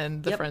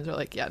 And the friends are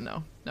like, yeah,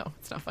 no,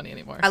 it's not funny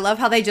anymore. I love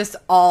how they just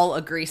all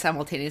agree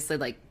simultaneously,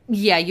 like,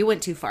 yeah, you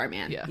went too far,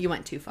 man. Yeah. You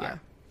went too far. Yeah.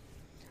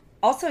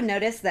 Also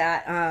notice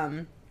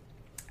that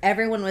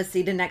everyone was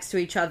seated next to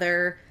each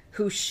other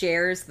who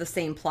shares the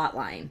same plot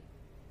line.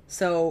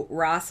 So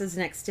Ross is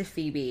next to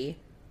Phoebe,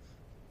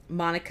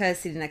 Monica is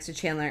seated next to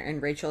Chandler,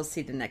 and Rachel is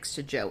seated next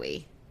to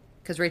Joey.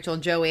 Because Rachel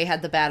and Joey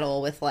had the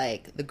battle with,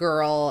 like, the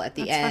girl at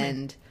the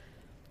end. Funny.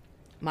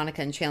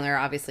 Monica and Chandler are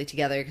obviously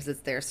together because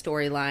it's their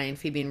storyline.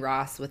 Phoebe and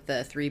Ross with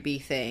the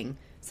 3B thing.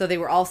 So they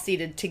were all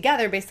seated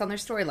together based on their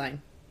storyline.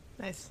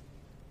 Nice.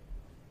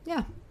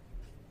 Yeah.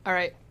 All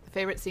right.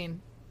 Favorite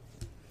scene?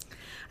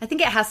 I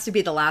think it has to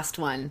be the last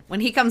one.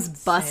 When he comes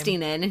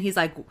busting in and he's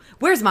like,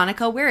 where's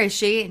Monica? Where is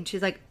she? And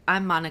she's like,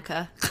 I'm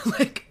Monica.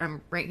 Like,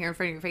 I'm right here in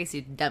front of your face,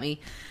 you dummy.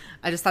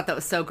 I just thought that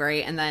was so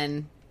great. And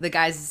then the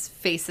guys'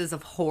 faces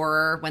of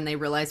horror when they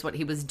realized what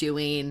he was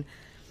doing.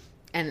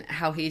 And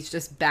how he's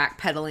just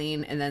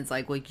backpedaling and then it's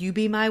like, will you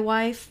be my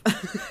wife?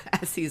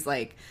 As he's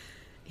like,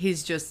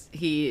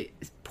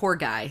 poor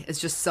guy is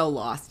just so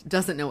lost.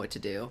 Doesn't know what to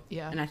do.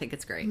 Yeah. And I think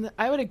it's great.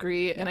 I would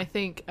agree. Yeah. And I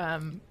think,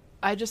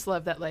 I just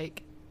love that,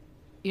 like,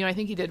 I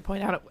think he did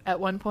point out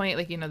at one point,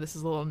 like, this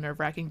is a little nerve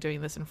wracking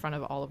doing this in front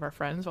of all of our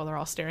friends while they're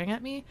all staring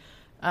at me.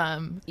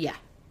 Yeah.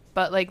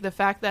 But like the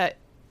fact that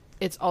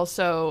it's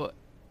also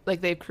like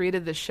they've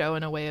created this show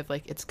in a way of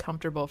like, it's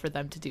comfortable for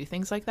them to do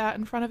things like that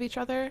in front of each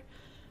other.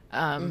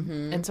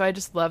 And so I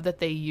just love that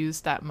they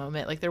used that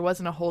moment. Like there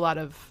wasn't a whole lot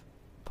of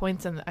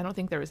points I don't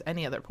think there was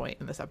any other point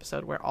in this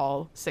episode where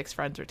all 6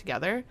 friends are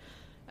together.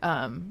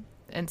 And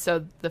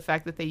so the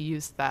fact that they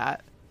used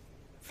that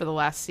for the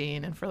last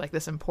scene and for like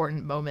this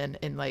important moment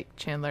in like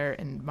Chandler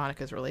and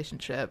Monica's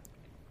relationship,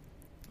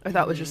 I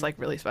thought was just like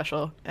really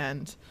special.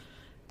 And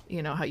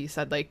you know how you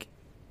said like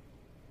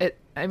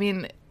I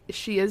mean,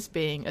 she is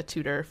being a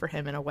tutor for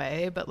him in a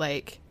way, but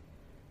like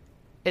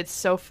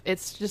it's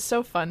just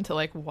so fun to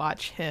like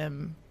watch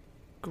him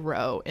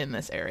grow in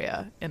this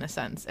area in a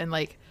sense, and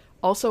like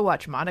also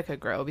watch Monica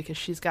grow, because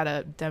she's got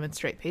to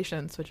demonstrate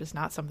patience, which is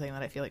not something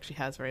that I feel like she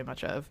has very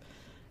much of.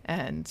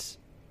 And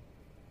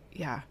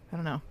yeah, I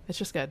don't know, it's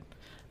just good.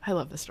 I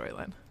love this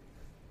storyline.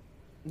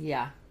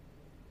 Yeah.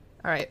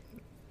 All right,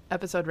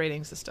 episode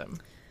rating system.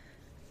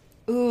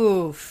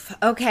 Oof.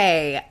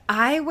 Okay.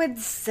 I would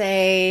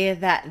say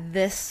that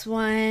this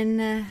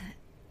one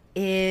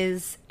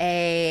is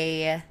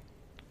a...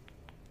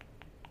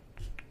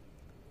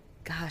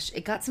 Gosh,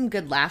 it got some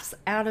good laughs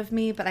out of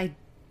me, but I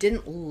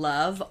didn't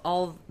love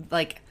all...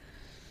 Like,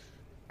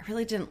 I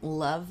really didn't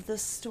love the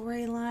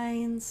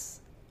storylines.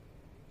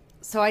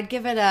 So I'd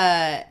give it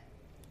a...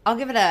 I'll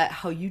give it a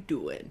how you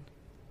doing.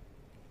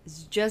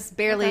 It's just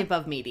barely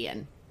above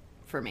median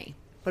for me.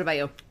 What about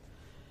you?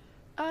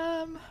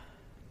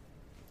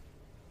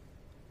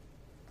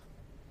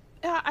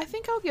 Yeah, I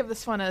think I'll give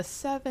this one a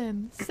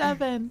 7.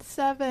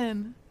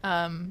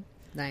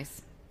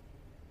 Nice.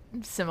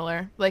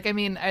 Similar. Like, I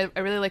mean, I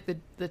really like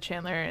the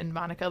Chandler and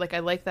Monica. Like, I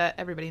like that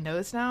everybody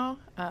knows now.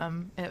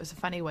 And it was a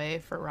funny way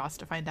for Ross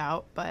to find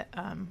out. But,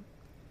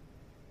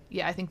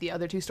 yeah, I think the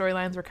other two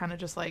storylines were kind of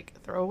just like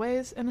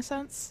throwaways in a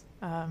sense.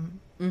 I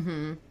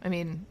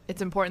mean,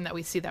 it's important that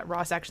we see that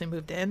Ross actually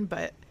moved in,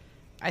 but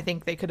I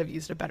think they could have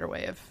used a better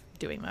way of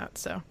doing that.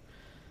 So,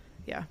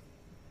 yeah.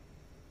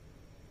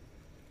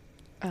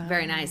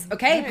 Very nice.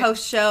 Okay, right.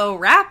 Post-show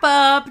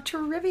wrap-up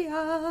trivia.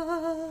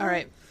 All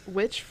right.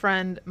 Which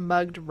friend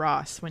mugged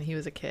Ross when he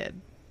was a kid?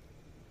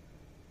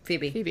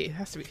 Phoebe. Phoebe. It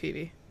has to be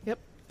Phoebe. Yep.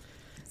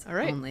 It's all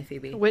right. Only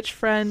Phoebe. Which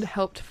friend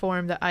helped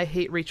form the I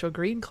Hate Rachel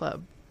Green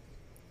Club?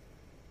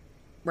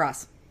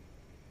 Ross.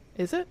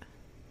 Is it?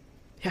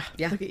 Yeah.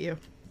 Look at you.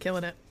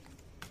 Killing it.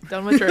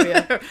 Done with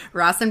trivia.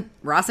 Ross and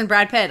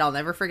Brad Pitt. I'll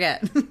never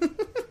forget.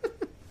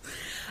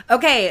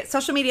 Okay,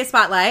 social media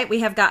spotlight. We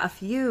have got a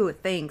few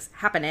things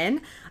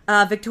happening.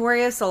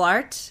 Victoria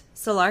Solarte.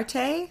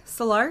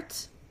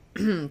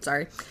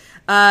 Sorry.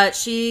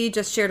 She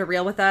just shared a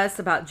reel with us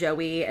about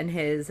Joey and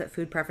his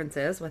food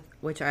preferences,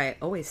 which I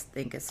always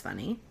think is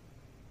funny.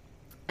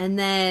 And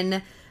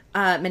then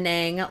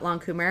Menang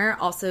Longcoumer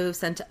also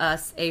sent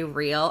us a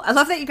reel. I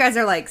love that you guys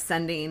are like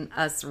sending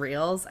us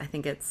reels. I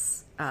think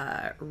it's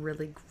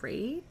really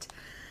great.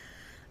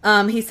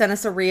 He sent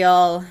us a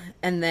reel,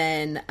 and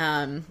then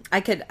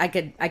I could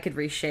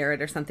reshare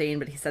it or something,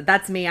 but he said,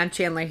 "That's me, I'm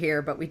Chandler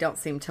here, but we don't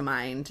seem to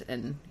mind,"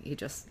 and he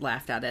just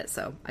laughed at it.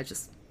 So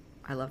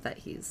I love that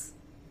he's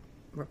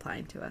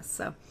replying to us.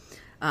 So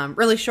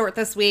really short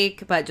this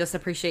week, but just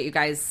appreciate you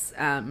guys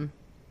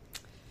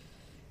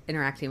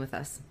interacting with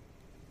us.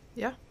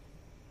 Yeah.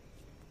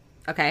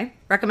 Okay.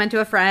 Recommend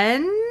to a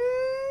friend?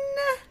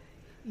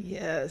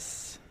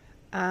 Yes.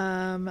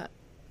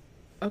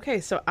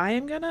 Okay, so I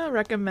am going to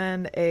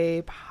recommend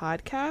a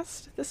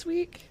podcast this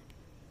week.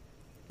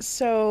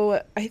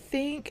 So I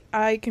think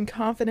I can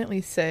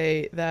confidently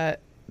say that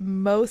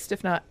most,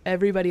 if not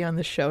everybody on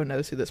the show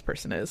knows who this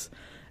person is.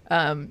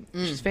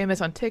 She's famous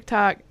on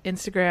TikTok,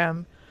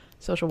 Instagram,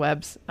 social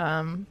webs.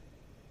 And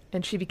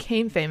she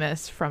became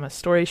famous from a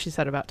story she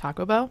said about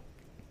Taco Bell.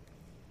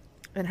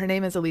 And her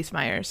name is Elise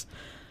Myers.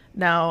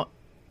 Now...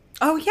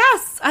 Oh,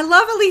 yes! I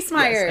love Elise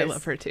Myers! Yes, I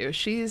love her too.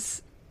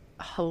 She's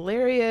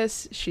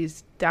hilarious.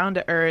 She's down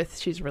to earth.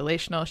 She's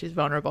relational. She's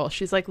vulnerable.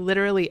 She's like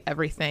literally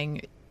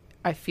everything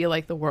I feel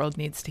like the world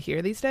needs to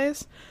hear these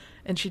days.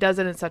 And she does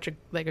it in such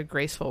a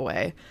graceful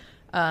way.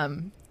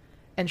 And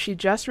she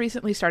just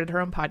recently started her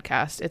own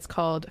podcast. It's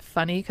called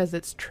Funny 'Cause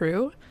It's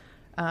True,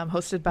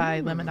 hosted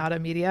by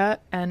Lemonada Media.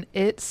 And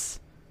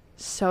it's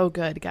so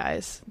good,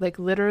 guys. Like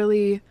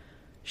literally,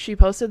 she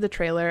posted the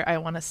trailer, I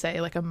want to say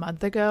like a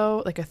month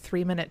ago, like a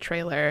 3-minute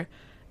trailer.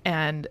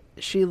 And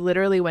she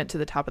literally went to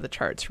the top of the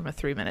charts from a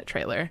 3-minute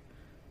trailer.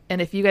 And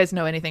if you guys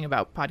know anything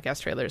about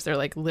podcast trailers, they're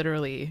like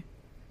literally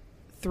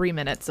 3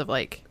 minutes of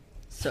like,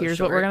 so here's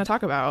short. What we're going to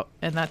talk about.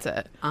 And that's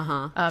it.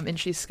 And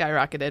she's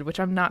skyrocketed, which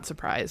I'm not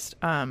surprised.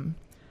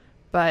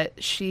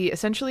 But she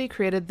essentially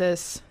created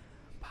this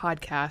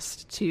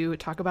podcast to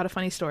talk about a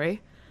funny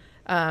story.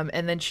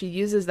 And then she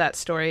uses that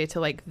story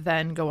to like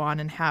then go on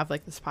and have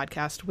like this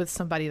podcast with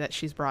somebody that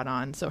she's brought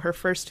on. So her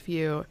first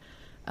few...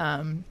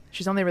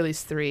 she's only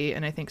released 3,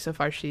 and I think so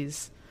far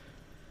she's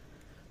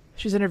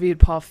interviewed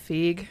Paul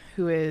Feig,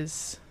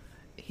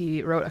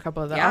 he wrote a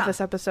couple of the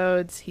Office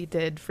episodes. He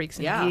did Freaks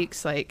and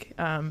Geeks, like,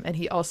 and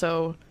he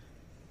also,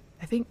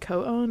 I think,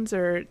 co-owns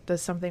or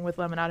does something with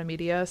Lemonada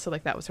Media. So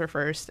like that was her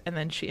first, and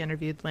then she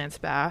interviewed Lance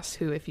Bass,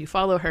 who, if you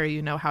follow her,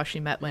 you know how she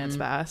met Lance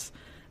Bass.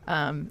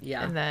 And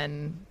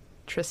then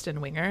Tristan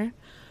Winger,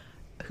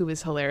 who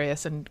is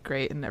hilarious and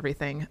great and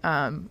everything.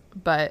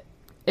 But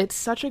it's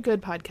such a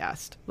good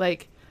podcast.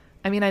 Like,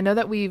 I mean, I know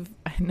that we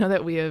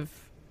have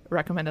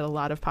recommended a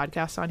lot of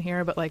podcasts on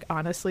here, but like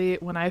honestly,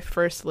 when I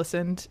first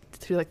listened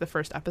to like the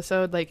first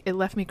episode, like it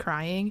left me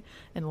crying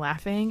and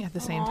laughing at the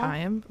same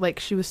time. Like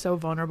she was so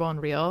vulnerable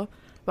and real,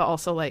 but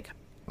also like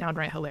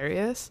downright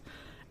hilarious,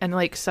 and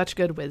like such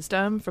good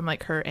wisdom from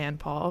like her and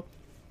Paul,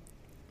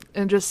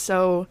 and just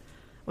so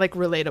like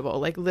relatable.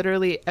 Like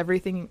literally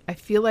everything, I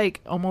feel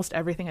like almost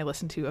everything I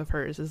listen to of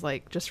hers is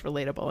like just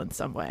relatable in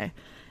some way.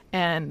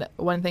 And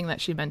one thing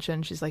that she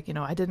mentioned, she's like, you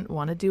know, I didn't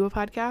want to do a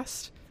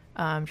podcast.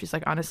 She's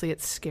like, honestly,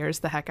 it scares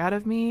the heck out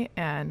of me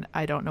and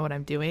I don't know what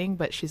I'm doing.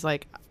 But she's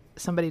like,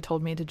 somebody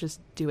told me to just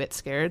do it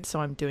scared,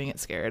 so I'm doing it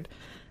scared.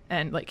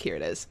 And like, here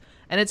it is.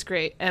 And it's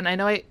great. And I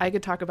know I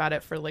could talk about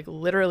it for like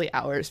literally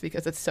hours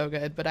because it's so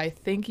good. But I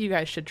think you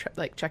guys should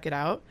check it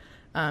out.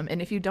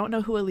 And if you don't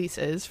know who Elise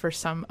is for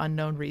some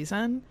unknown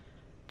reason,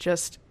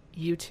 just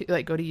YouTube,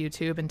 like go to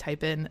YouTube and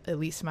type in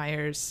Elise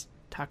Myers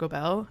Taco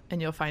Bell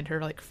and you'll find her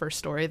like first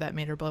story that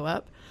made her blow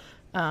up.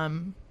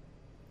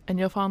 And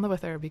you'll fall in love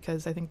with her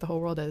because I think the whole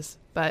world is.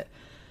 But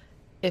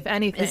if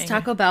anything, is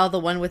Taco Bell the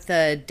one with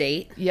the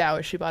date? Yeah,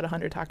 where she bought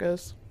 100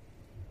 tacos.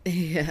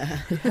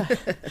 Yeah.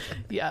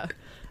 Yeah.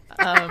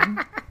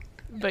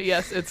 But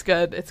yes, it's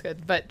good. It's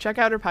good. But check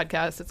out her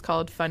podcast. It's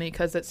called Funny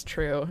 'Cause It's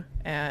True.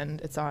 And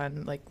it's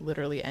on like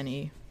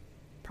literally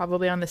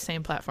probably on the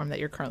same platform that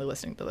you're currently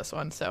listening to this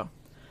one. So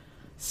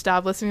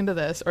stop listening to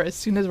this, or as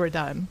soon as we're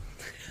done.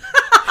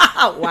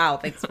 Oh, wow.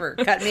 Thanks for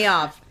cutting me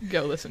off.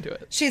 Go listen to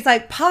it. She's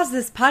like, pause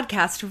this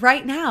podcast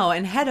right now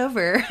and head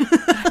over.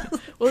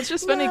 Well, it's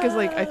just funny because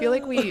like I feel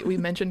like we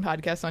mention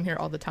podcasts on here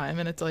all the time,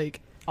 and it's like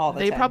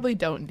they probably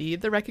don't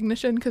need the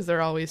recognition because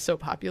they're always so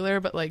popular.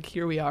 But like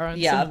here we are on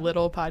some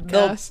little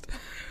podcast.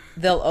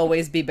 They'll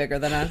always be bigger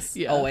than us,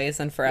 yeah. Always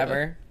and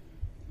forever.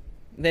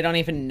 Yeah. They don't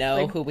even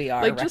know who we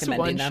are. Like just recommending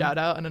one them. shout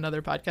out on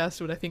another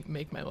podcast would I think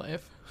make my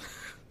life.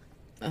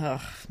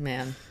 Oh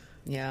man,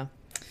 yeah.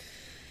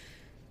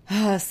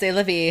 C'est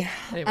la vie.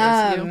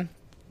 Anyways,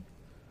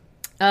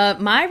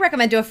 my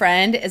recommend to a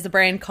friend is a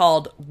brand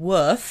called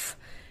Woof.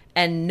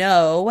 And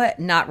no,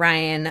 not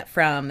Ryan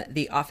from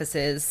The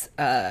Office's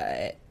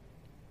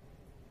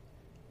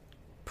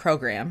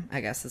program,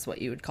 I guess is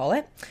what you would call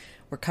it,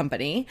 or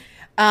company.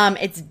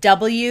 It's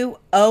WOOF.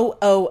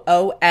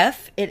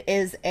 It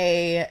is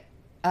a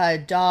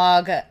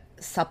dog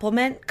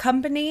supplement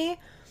company.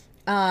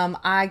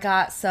 I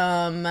got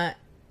some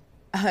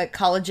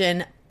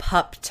collagen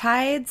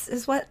peptides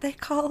is what they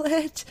call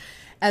it,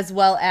 as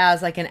well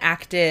as like an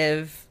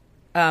active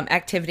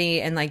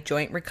activity and like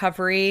joint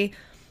recovery.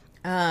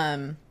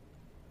 They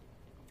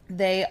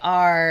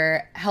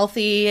are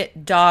healthy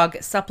dog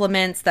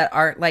supplements that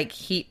aren't like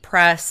heat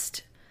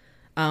pressed,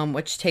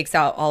 which takes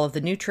out all of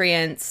the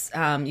nutrients.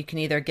 You can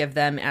either give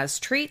them as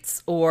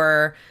treats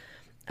or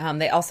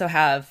they also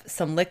have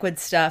some liquid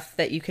stuff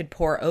that you could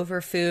pour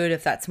over food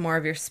if that's more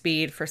of your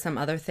speed for some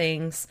other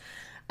things.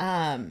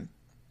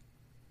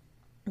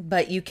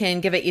 But you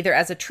can give it either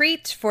as a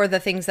treat for the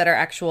things that are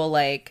actual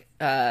like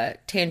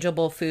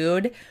tangible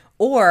food,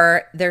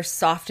 or they're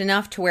soft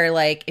enough to where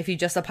like if you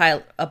just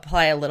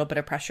apply a little bit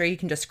of pressure, you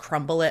can just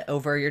crumble it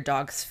over your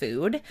dog's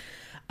food,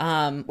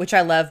 which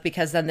I love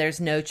because then there's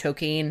no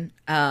choking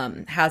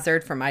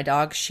hazard for my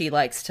dog. She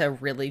likes to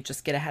really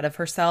just get ahead of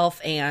herself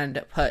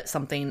and put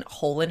something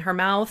whole in her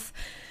mouth.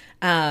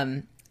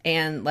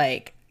 And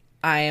like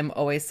I am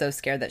always so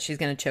scared that she's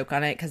going to choke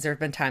on it because there have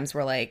been times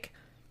where like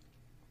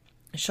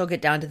she'll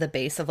get down to the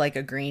base of like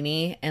a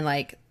greenie and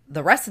like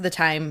the rest of the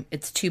time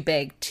it's too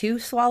big to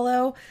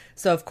swallow.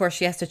 So of course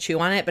she has to chew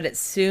on it. But as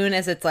soon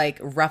as it's like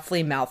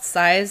roughly mouth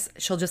size,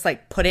 she'll just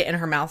like put it in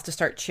her mouth to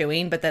start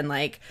chewing. But then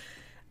like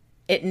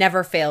it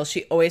never fails.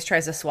 She always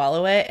tries to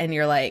swallow it and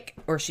you're like,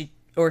 or she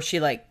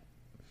like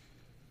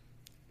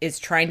is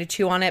trying to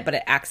chew on it, but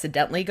it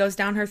accidentally goes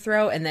down her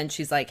throat. And then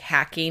she's like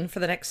hacking for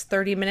the next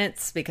 30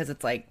 minutes because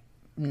it's like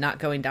not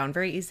going down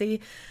very easy.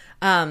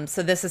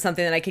 So this is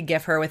something that I could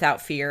give her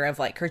without fear of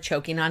like her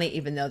choking on it,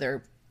 even though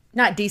they're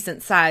not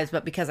decent size,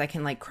 but because I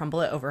can like crumble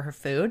it over her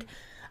food.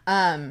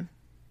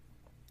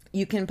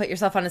 You can put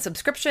yourself on a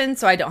subscription,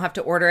 so I don't have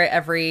to order it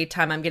every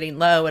time I'm getting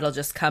low. It'll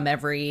just come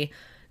every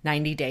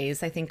 90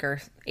 days, I think,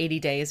 or 80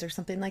 days or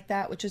something like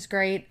that, which is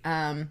great.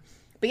 But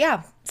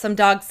yeah, some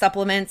dog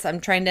supplements. I'm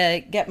trying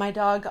to get my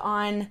dog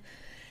on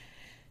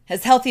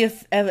as healthy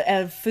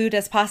of food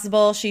as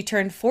possible. She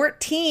turned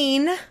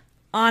 14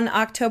 on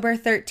October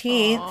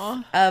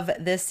 13th of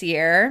this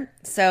year.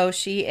 So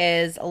she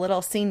is a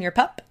little senior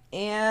pup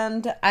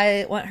and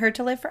I want her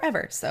to live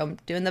forever. So I'm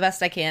doing the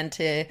best I can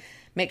to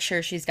make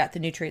sure she's got the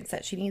nutrients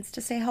that she needs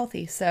to stay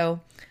healthy.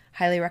 So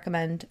highly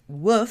recommend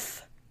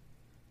Woof,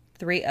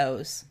 3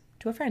 O's,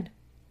 to a friend.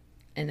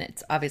 And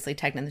it's obviously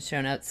tagged in the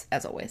show notes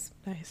as always.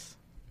 Nice.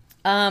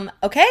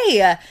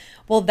 Okay.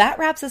 Well, that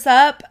wraps us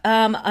up.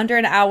 Under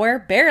an hour,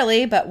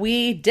 barely, but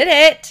we did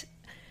it.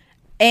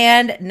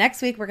 And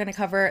next week, we're going to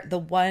cover the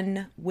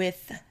one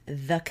with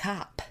the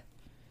cop.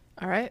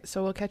 All right.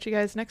 So we'll catch you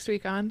guys next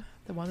week on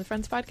the One with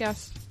Friends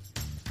podcast.